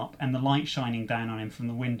pulling up and the light shining down on him from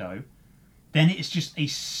the window. Then it's just a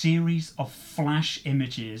series of flash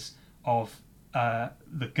images of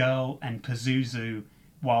the girl and Pazuzu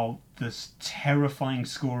while this terrifying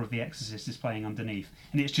score of The Exorcist is playing underneath.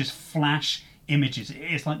 And it's just flash images.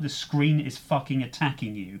 It's like the screen is fucking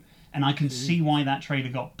attacking you. And I can see why that trailer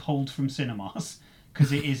got pulled from cinemas.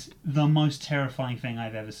 Because it is the most terrifying thing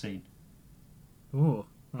I've ever seen. Oh.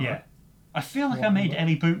 Yeah. I feel like I made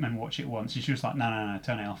Ellie Bootman watch it once, and she was like, no,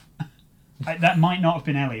 turn it off. That might not have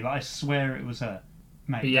been Ellie, but I swear it was her.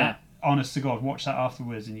 Mate, Yeah. honest to God, watch that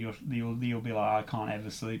afterwards, and you'll be like, I can't ever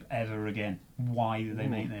sleep ever again. Why did they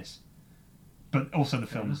make this? But also the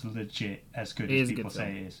film is legit as good as people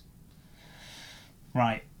say it is.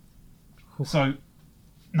 Right. So,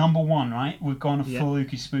 number one, right? We've gone a full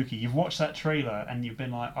ooky spooky. You've watched that trailer, and you've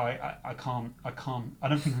been like, I don't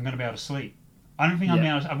think I'm going to be able to sleep.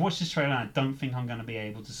 I've watched this trailer and I don't think I'm going to be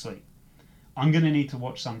able to sleep. I'm going to need to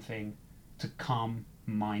watch something to calm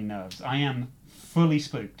my nerves. I am fully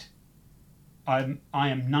spooked. I am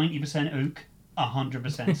 90% ook,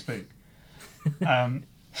 100% spook.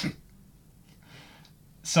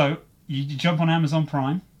 So you jump on Amazon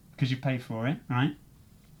Prime because you pay for it, right?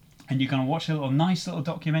 And you're going to watch a nice little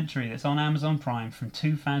documentary that's on Amazon Prime from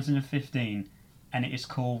 2015, and it is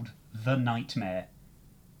called The Nightmare.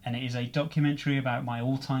 And it is a documentary about my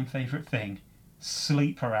all-time favourite thing,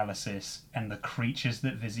 sleep paralysis and the creatures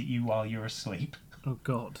that visit you while you're asleep. Oh,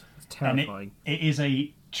 God. It's terrifying. And it is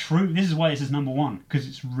a true... This is why this is number one, because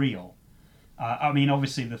it's real. I mean,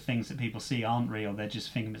 obviously the things that people see aren't real, they're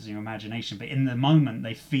just figments of your imagination, but in the moment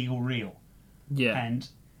they feel real. Yeah. And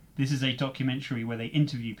this is a documentary where they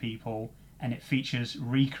interview people, and it features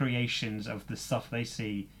recreations of the stuff they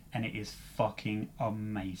see, and it is fucking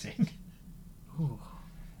amazing. Ooh.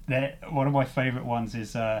 One of my favourite ones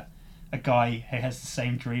is a guy who has the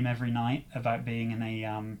same dream every night about being in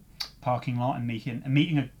a parking lot and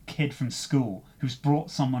meeting a kid from school who's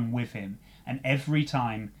brought someone with him, and every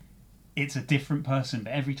time it's a different person,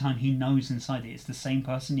 but every time he knows inside it it's the same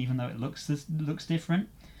person, even though it looks different,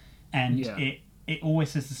 and it always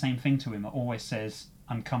says the same thing to him. It always says,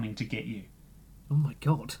 "I'm coming to get you." Oh my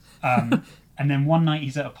God. And then one night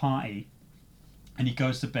he's at a party and he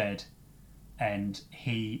goes to bed, and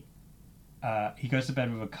he goes to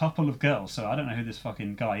bed with a couple of girls. So I don't know who this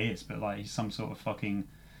fucking guy is, but like he's some sort of fucking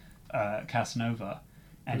Casanova.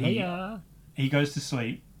 And he goes to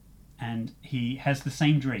sleep, and he has the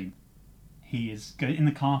same dream. He is in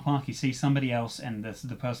the car park. He sees somebody else, and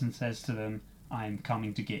the person says to them, "I am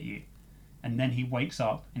coming to get you." And then he wakes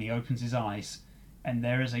up and he opens his eyes, and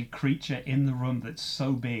there is a creature in the room that's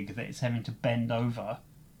so big that it's having to bend over,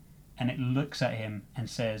 and it looks at him and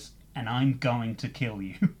says, "And I'm going to kill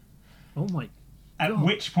you." Oh my God. At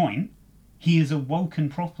which point, he is awoken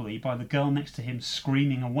properly by the girl next to him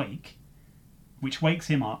screaming awake, which wakes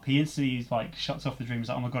him up. He instantly like shuts off the dream. He's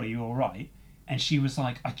like, "Oh my God, are you all right?" And she was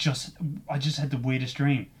like, I just had the weirdest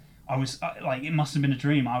dream. I was like, it must have been a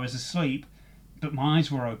dream. I was asleep, but my eyes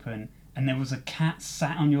were open, and there was a cat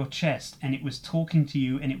sat on your chest, and it was talking to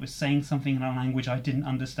you, and it was saying something in a language I didn't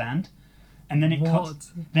understand. And then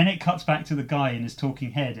it cuts back to the guy in his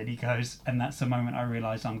talking head, and he goes, "And that's the moment I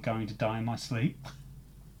realised I'm going to die in my sleep."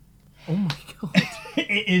 Oh my God.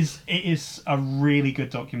 It is a really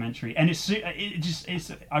good documentary, and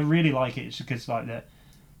I really like it. It's because like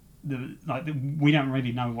we don't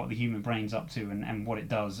really know what the human brain's up to and what it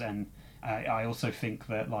does, and I also think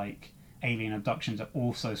that like alien abductions are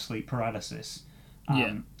also sleep paralysis.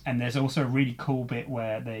 And there's also a really cool bit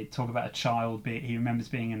where they talk about a child. He remembers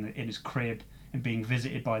being in his crib and being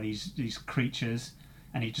visited by these creatures,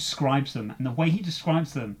 and he describes them. And the way he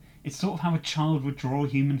describes them, it's sort of how a child would draw a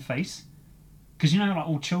human face. Because like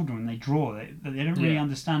all children, when they draw, they don't really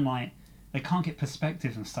understand, like they can't get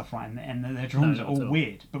perspective and stuff right, and their drawings are all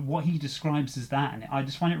weird. But what he describes is that, and I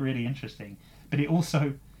just find it really interesting. But it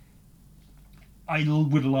also, I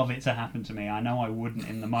would love it to happen to me. I know I wouldn't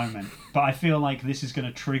in the moment, but I feel like this is going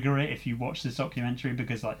to trigger it if you watch this documentary,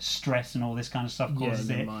 because like stress and all this kind of stuff causes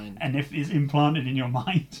it, mind. and if it's implanted in your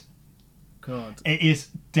mind. God. It is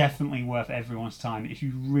definitely worth everyone's time if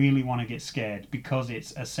you really want to get scared, because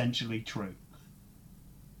it's essentially true.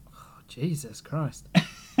 Oh, Jesus Christ.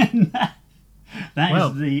 That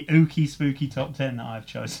is the ooky spooky top 10 that I've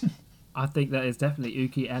chosen. I think that is definitely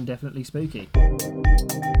ooky and definitely spooky.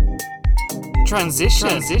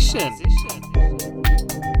 Transition.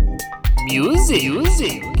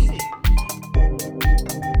 Music.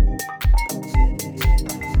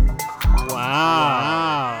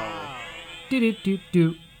 Wow.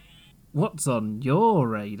 Do. What's on your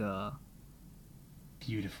radar?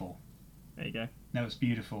 Beautiful. There you go. No, it's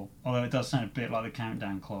beautiful. Although it does sound a bit like the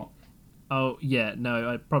countdown clock. Oh, yeah, no,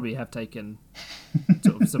 I probably have taken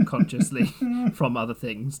sort of subconsciously from other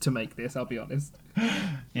things to make this, I'll be honest.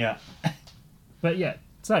 Yeah. But yeah,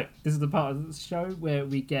 so this is the part of the show where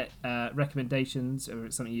we get recommendations, or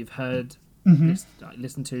it's something you've heard,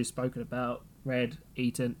 listened to, spoken about, read,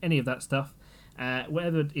 eaten, any of that stuff.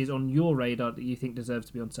 Whatever is on your radar that you think deserves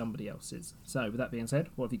to be on somebody else's. So, with that being said,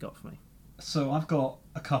 what have you got for me? So I've got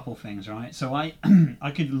a couple things, right? So I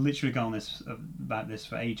could literally go on about this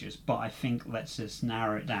for ages, but I think let's just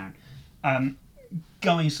narrow it down.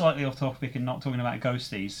 Going slightly off topic and not talking about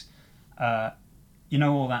ghosties, you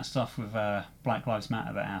know all that stuff with Black Lives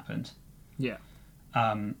Matter that happened? Yeah.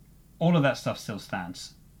 All of that stuff still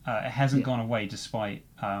stands. It hasn't gone away despite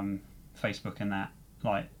Facebook and that,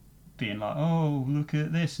 like, being like, oh, look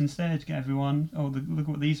at this instead, everyone. Oh, look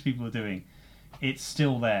what these people are doing. It's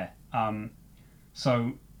still there.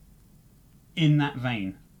 So, in that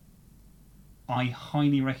vein, I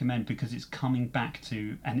highly recommend, because it's coming back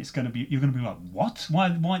to, and it's going to be, you're going to be like, what? Why?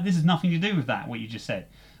 This has nothing to do with that, what you just said.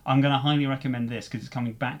 I'm going to highly recommend this because it's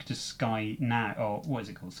coming back to Sky Now, or what is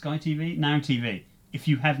it called? Sky TV? Now TV. If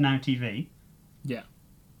you have Now TV, Yeah.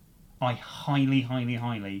 I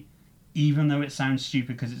highly, even though it sounds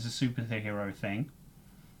stupid because it's a superhero thing,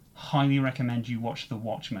 highly recommend you watch The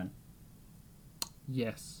Watchmen.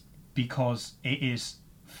 Yes. Because it is,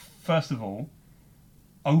 first of all,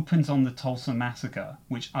 opens on the Tulsa Massacre,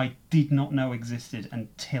 which I did not know existed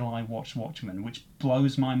until I watched Watchmen, which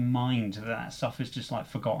blows my mind that stuff is just like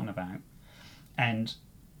forgotten about. And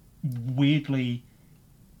weirdly,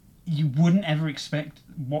 you wouldn't ever expect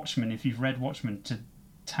Watchmen, if you've read Watchmen, to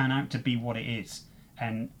turn out to be what it is.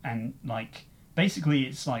 And like, basically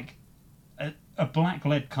it's like a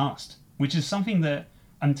black-led cast, which is something that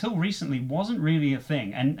until recently wasn't really a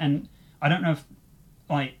thing. And I don't know if,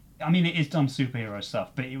 like, I mean, it is dumb superhero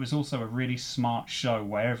stuff, but it was also a really smart show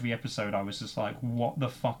where every episode I was just like, what the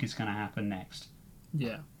fuck is going to happen next?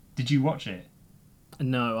 Yeah. Did you watch it?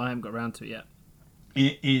 No, I haven't got around to it yet.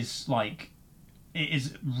 It is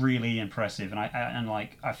really impressive, and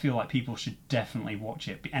I feel like people should definitely watch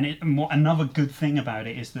it. And another good thing about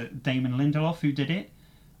it is that Damon Lindelof, who did it,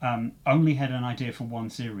 only had an idea for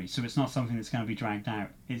one series, so it's not something that's going to be dragged out.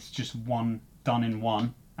 It's just one done in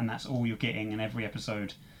one, and that's all you're getting in every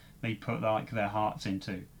episode. They put like their hearts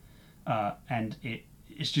into, and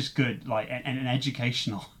it's just good, like, and an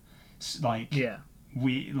educational, like, Yeah.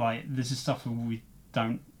 This is stuff that we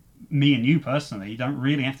don't, me and you personally, don't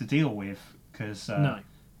really have to deal with, because No.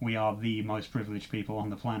 we are the most privileged people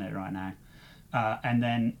on the planet right now. And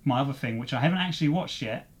then my other thing, which I haven't actually watched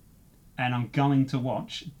yet, and I'm going to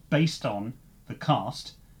watch, based on the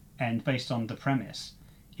cast and based on the premise,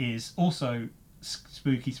 is also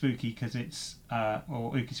spooky because it's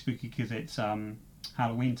or ooky spooky because it's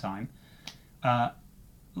Halloween time.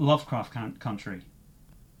 Lovecraft Country.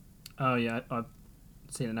 Oh yeah, I've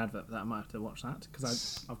seen an advert for that. I might have to watch that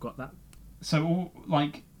because I've got that. So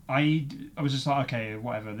like I was just like, okay,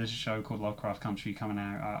 whatever. There's a show called Lovecraft Country coming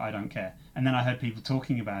out. I don't care. And then I heard people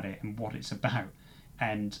talking about it and what it's about.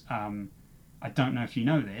 And I don't know if you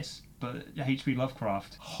know this, but H.P.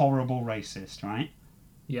 Lovecraft, horrible racist, right?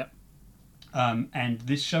 Yep. And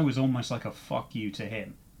this show is almost like a fuck you to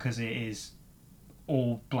him, because it is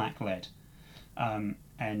all black-led.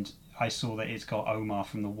 And I saw that it's got Omar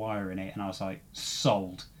from The Wire in it, and I was like,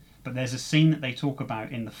 sold. But there's a scene that they talk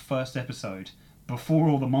about in the first episode, before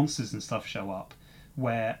all the monsters and stuff show up,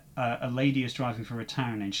 where a lady is driving through a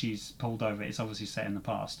town and she's pulled over. It's obviously set in the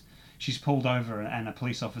past. She's pulled over and a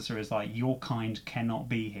police officer is like, your kind cannot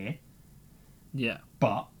be here. Yeah.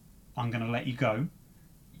 But I'm going to let you go.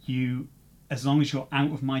 You, as long as you're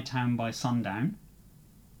out of my town by sundown,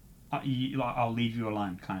 I'll leave you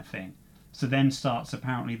alone, kind of thing. So then starts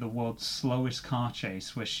apparently the world's slowest car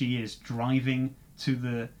chase, where she is driving to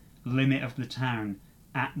the limit of the town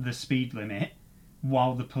at the speed limit,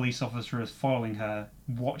 while the police officer is following her,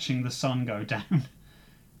 watching the sun go down.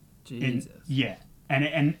 Jesus. Yeah,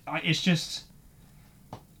 and it's just,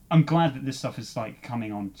 I'm glad that this stuff is like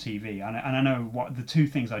coming on TV, and I know what the two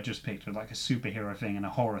things I just picked were like a superhero thing and a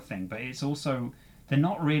horror thing, but it's also they're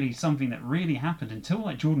not really something that really happened until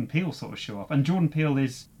like Jordan Peele sort of show up, and Jordan Peele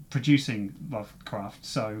is producing Lovecraft,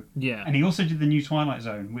 so Yeah. and he also did the new Twilight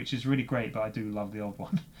Zone, which is really great, but I do love the old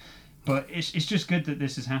one. But it's just good that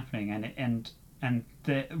this is happening, and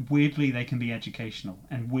weirdly they can be educational,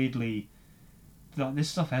 and weirdly this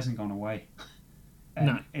stuff hasn't gone away. And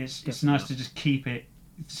No, it's definitely nice not. to just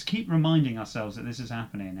keep reminding ourselves that this is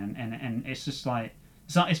happening, and it's just like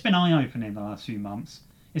it's been eye opening the last few months.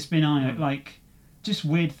 It's been like just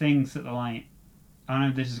weird things that are like, I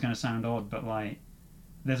know this is going to sound odd, but like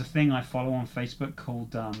there's a thing I follow on Facebook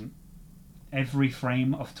called Every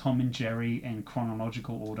Frame of Tom and Jerry in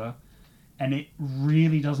Chronological Order, and it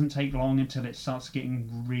really doesn't take long until it starts getting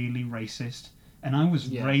really racist. And I was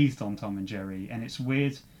raised on Tom and Jerry, and it's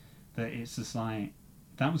weird that it's just like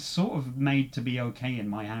that was sort of made to be okay in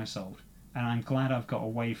my household, and I'm glad I've got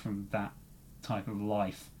away from that type of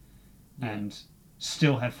life and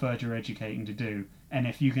still have further educating to do. And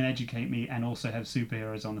if you can educate me and also have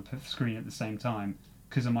superheroes on the screen at the same time,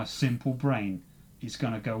 because of my simple brain, it's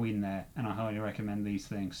going to go in there, and I highly recommend these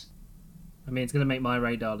things. I mean, it's going to make my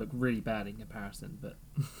radar look really bad in comparison, but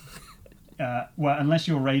Well, unless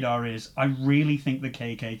your radar is, I really think the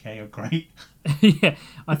KKK are great. yeah,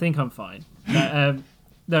 I think I'm fine.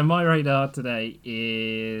 No, my radar today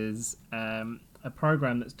is a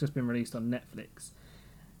program that's just been released on Netflix.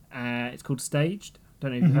 It's called Staged.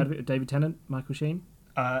 Don't know if you've heard of it, with David Tennant, Michael Sheen.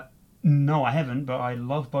 No, I haven't, but I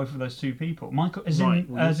love both of those two people. Michael,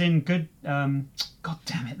 as in good. God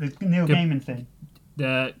damn it, the Neil Gaiman thing.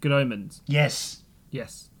 The Good Omens. Yes.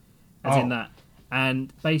 Yes, as in that.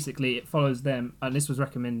 And basically, it follows them. And this was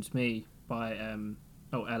recommended to me by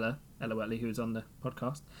Ella Wetley, who was on the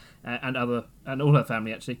podcast, and all her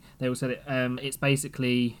family actually. They all said it. It's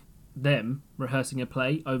basically them rehearsing a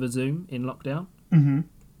play over Zoom in lockdown,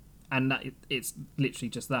 and it's literally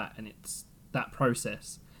just that, and it's that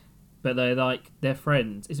process. But they're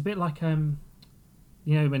friends. It's a bit like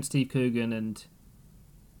when Steve Coogan and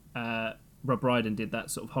Rob Brydon did that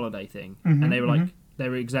sort of holiday thing, and they were like they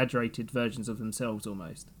were exaggerated versions of themselves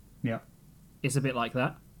almost. Yeah, it's a bit like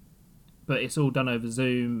that, but it's all done over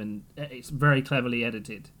Zoom, and it's very cleverly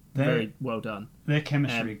edited. Very well done. Their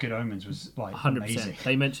chemistry at Good Omens was like 100%. Amazing.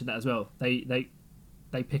 They mentioned that as well. They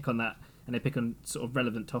pick on that, and they pick on sort of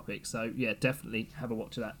relevant topics. So yeah, definitely have a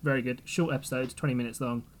watch of that. Very good. Short episodes, 20 minutes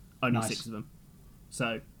long. Only 6 of them.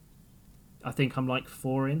 So I think I'm like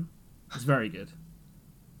 4 in. It's very good.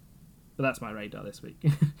 But that's my radar this week.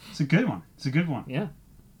 It's a good one. It's a good one. Yeah.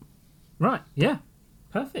 Right. Yeah.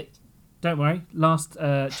 Perfect. Don't worry. Last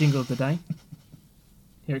jingle of the day.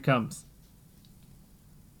 Here it comes.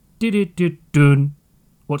 Do-do-do-dun.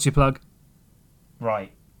 What's your plug?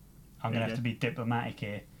 Right. I'm going to have to be diplomatic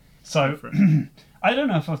here. So, I don't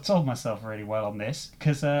know if I've told myself really well on this,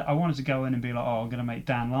 because I wanted to go in and be like, I'm going to make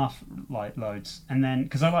Dan laugh like loads. And then,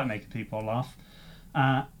 because I like making people laugh.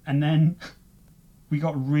 And then we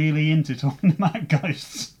got really into talking about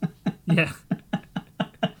ghosts. Yeah.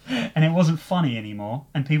 And it wasn't funny anymore,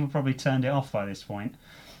 and people probably turned it off by this point.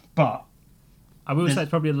 But I will say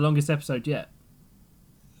it's probably the longest episode yet.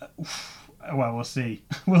 Well, we'll see.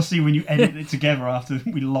 We'll see when you edit it together after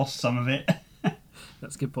we lost some of it.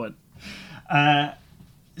 That's a good point.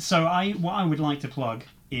 So what I would like to plug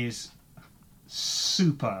is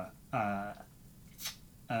super.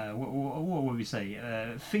 What would we say?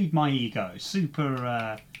 Feed my ego.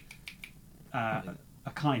 Super. I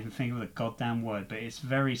can't even think of the goddamn word, but it's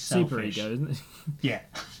very selfish. Super ego, isn't it? Yeah.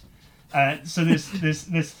 So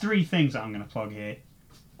there's 3 things that I'm going to plug here.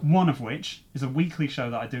 One of which is a weekly show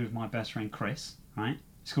that I do with my best friend Chris. Right?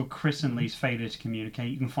 It's called Chris and Lee's Failure to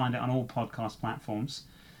Communicate. You can find it on all podcast platforms,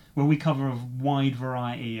 where we cover a wide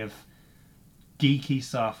variety of geeky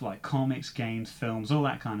stuff like comics, games, films, all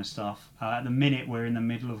that kind of stuff. At the minute, we're in the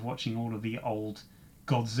middle of watching all of the old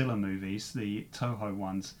Godzilla movies, the Toho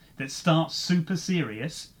ones, that start super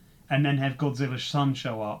serious and then have Godzilla's son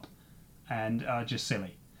show up and are just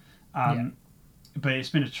silly. But it's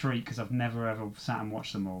been a treat because I've never ever sat and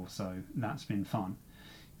watched them all, so that's been fun.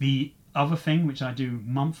 The other thing, which I do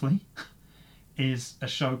monthly, is a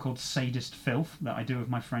show called Sadist Filth that I do with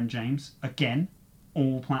my friend James. Again,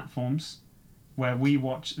 all platforms, where we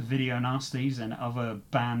watch video nasties and other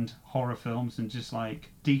banned horror films and just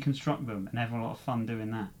like deconstruct them and have a lot of fun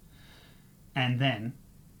doing that. And then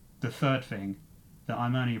the third thing, that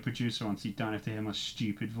I'm only a producer on, so you don't have to hear my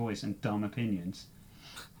stupid voice and dumb opinions,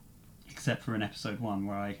 except for in episode 1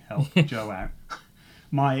 where I helped Joe out.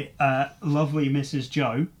 My lovely Mrs.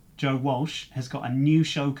 Jo Joe Walsh, has got a new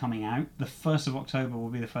show coming out. The 1st of October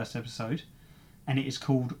will be the first episode. And it is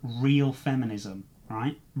called Real Feminism,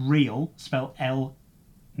 right? Real, spelled L...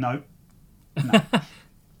 No.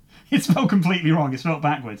 It's spelled completely wrong. It's spelled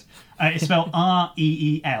backwards. It's spelled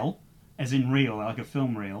R-E-E-L, as in real, like a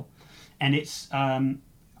film reel. And it's...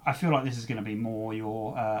 I feel like this is going to be more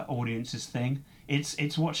your audience's thing.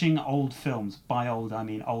 It's watching old films. By old, I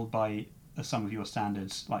mean old by some of your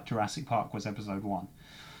standards, like Jurassic Park was episode 1.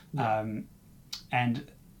 Yeah.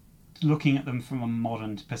 And looking at them from a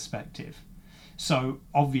modern perspective. So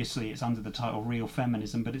obviously it's under the title Real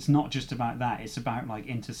Feminism, but it's not just about that. It's about like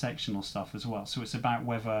intersectional stuff as well. So it's about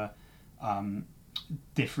whether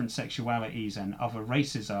different sexualities and other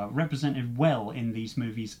races are represented well in these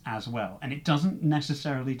movies as well. And it doesn't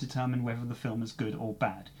necessarily determine whether the film is good or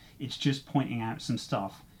bad. It's just pointing out some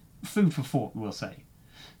stuff. Food for thought, we'll say.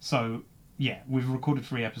 So yeah, we've recorded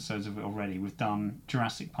 3 episodes of it already. We've done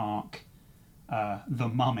Jurassic Park, The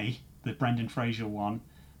Mummy, the Brendan Fraser one,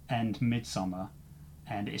 and Midsommar,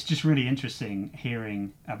 and it's just really interesting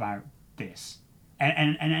hearing about this,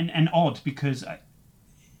 and odd because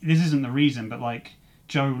this isn't the reason, but like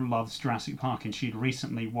Joe loves Jurassic Park, and she'd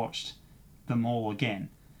recently watched them all again.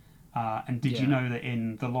 And did you know that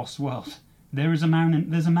in The Lost World there's a man in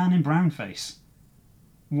brownface?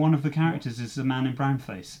 One of the characters is a man in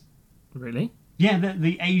brownface. Really? Yeah,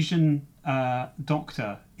 the Asian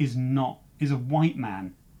doctor is a white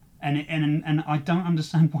man. And I don't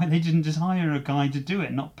understand why they didn't just hire a guy to do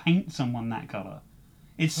it, not paint someone that colour.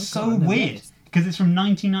 It's so weird, because it's from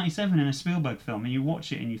 1997 in a Spielberg film, and you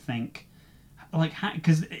watch it and you think, like,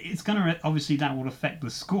 because it's going to, obviously that will affect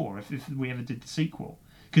the score if we ever did the sequel.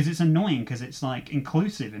 Because it's annoying, because it's, like,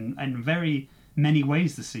 inclusive in very many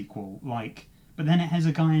ways, the sequel, like, but then it has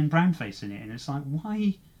a guy in brownface in it, and it's like,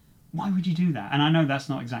 why would you do that? And I know that's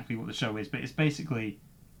not exactly what the show is, but it's basically...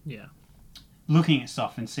 Yeah. Looking at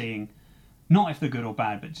stuff and seeing, not if they're good or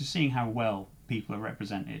bad, but just seeing how well people are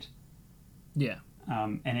represented. Yeah.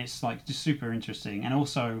 And it's like just super interesting. And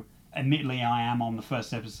also, admittedly, I am on the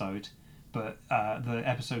first episode, but the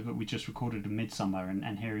episode that we just recorded of Midsommar,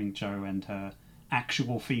 and hearing Joe and her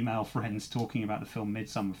actual female friends talking about the film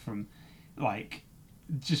Midsommar from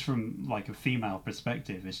a female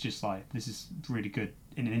perspective, it's just like, this is really good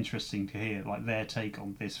and interesting to hear, like their take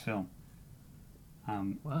on this film.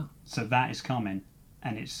 Wow! So that is coming,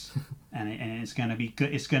 and it's it's going to be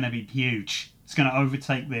good. It's going to be huge. It's going to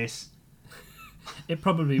overtake this. It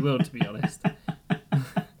probably will, to be honest.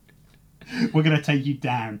 We're going to take you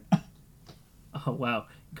down. Oh wow!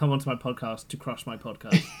 Come onto my podcast to crush my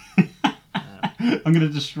podcast. I'm going to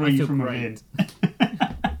destroy you from within.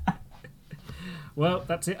 Well,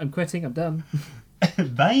 that's it. I'm quitting. I'm done.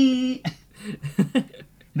 Bye.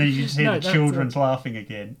 Then you just hear the children's laughing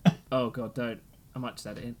again. Oh god, don't. I might just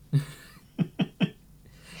add it in.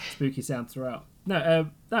 Spooky sound throughout. No,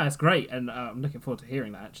 that's great, and I'm looking forward to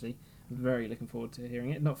hearing that, actually. I'm very looking forward to hearing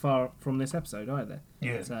it. Not far from this episode either.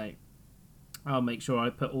 Yeah. So I'll make sure I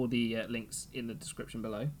put all the links in the description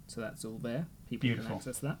below, so that's all there. People Beautiful. can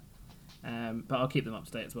access that. But I'll keep them up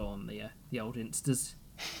to date as well on the old Instas.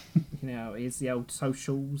 You know how it is, the old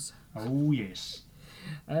socials. Oh, yes.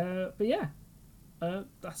 But yeah,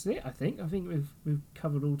 that's it, I think. I think we've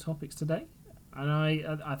covered all topics today. And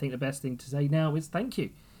I think the best thing to say now is thank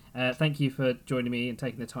you. Thank you for joining me and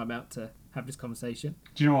taking the time out to have this conversation.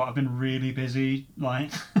 Do you know what? I've been really busy.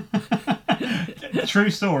 Like, true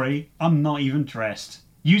story, I'm not even dressed.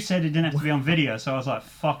 You said it didn't have to be on video, so I was like,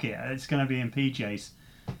 fuck it, it's going to be in PJs.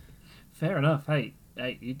 Fair enough. Hey,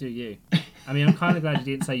 you do you. I mean, I'm kind of glad you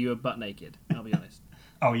didn't say you were butt naked, I'll be honest.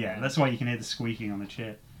 Oh, yeah, that's why you can hear the squeaking on the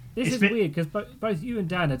chair. This is weird, because both you and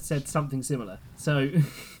Dan had said something similar, so...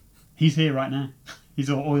 He's here right now. He's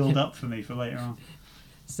all oiled up for me for later on.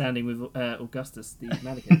 Standing with Augustus, the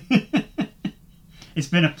mannequin. It's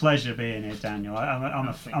been a pleasure being here, Daniel. I'm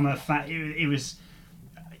a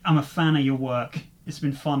fan of your work. It's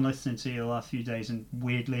been fun listening to you the last few days and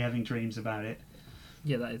weirdly having dreams about it.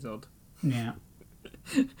 Yeah, that is odd. Yeah.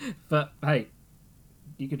 But hey,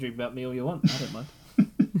 you can dream about me all you want. I don't mind.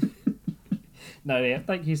 No, yeah,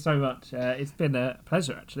 thank you so much. It's been a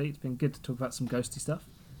pleasure, actually. It's been good to talk about some ghosty stuff.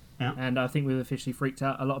 Yeah. And I think we've officially freaked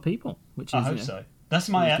out a lot of people, which is, I hope so. That's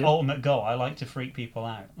my ultimate goal. I like to freak people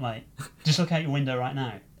out. Like, just look out your window right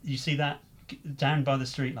now. You see that down by the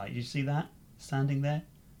streetlight? You see that standing there?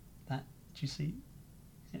 That? Do you see?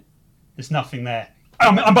 Yeah. There's nothing there.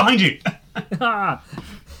 I'm behind you.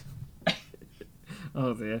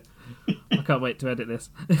 Oh dear! I can't wait to edit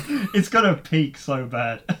this. It's gonna peak so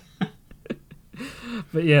bad.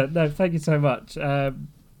 But yeah, no, thank you so much. And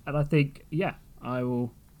I think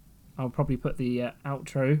I'll probably put the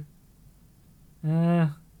outro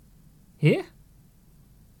Here?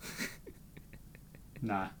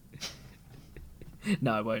 Nah.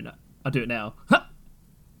 No, I won't. I'll do it now. Ha!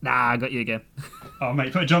 Nah, I got you again. Oh,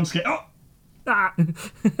 mate, put a jump scare. Oh! Ah!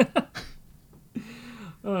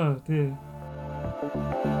 Oh, dear.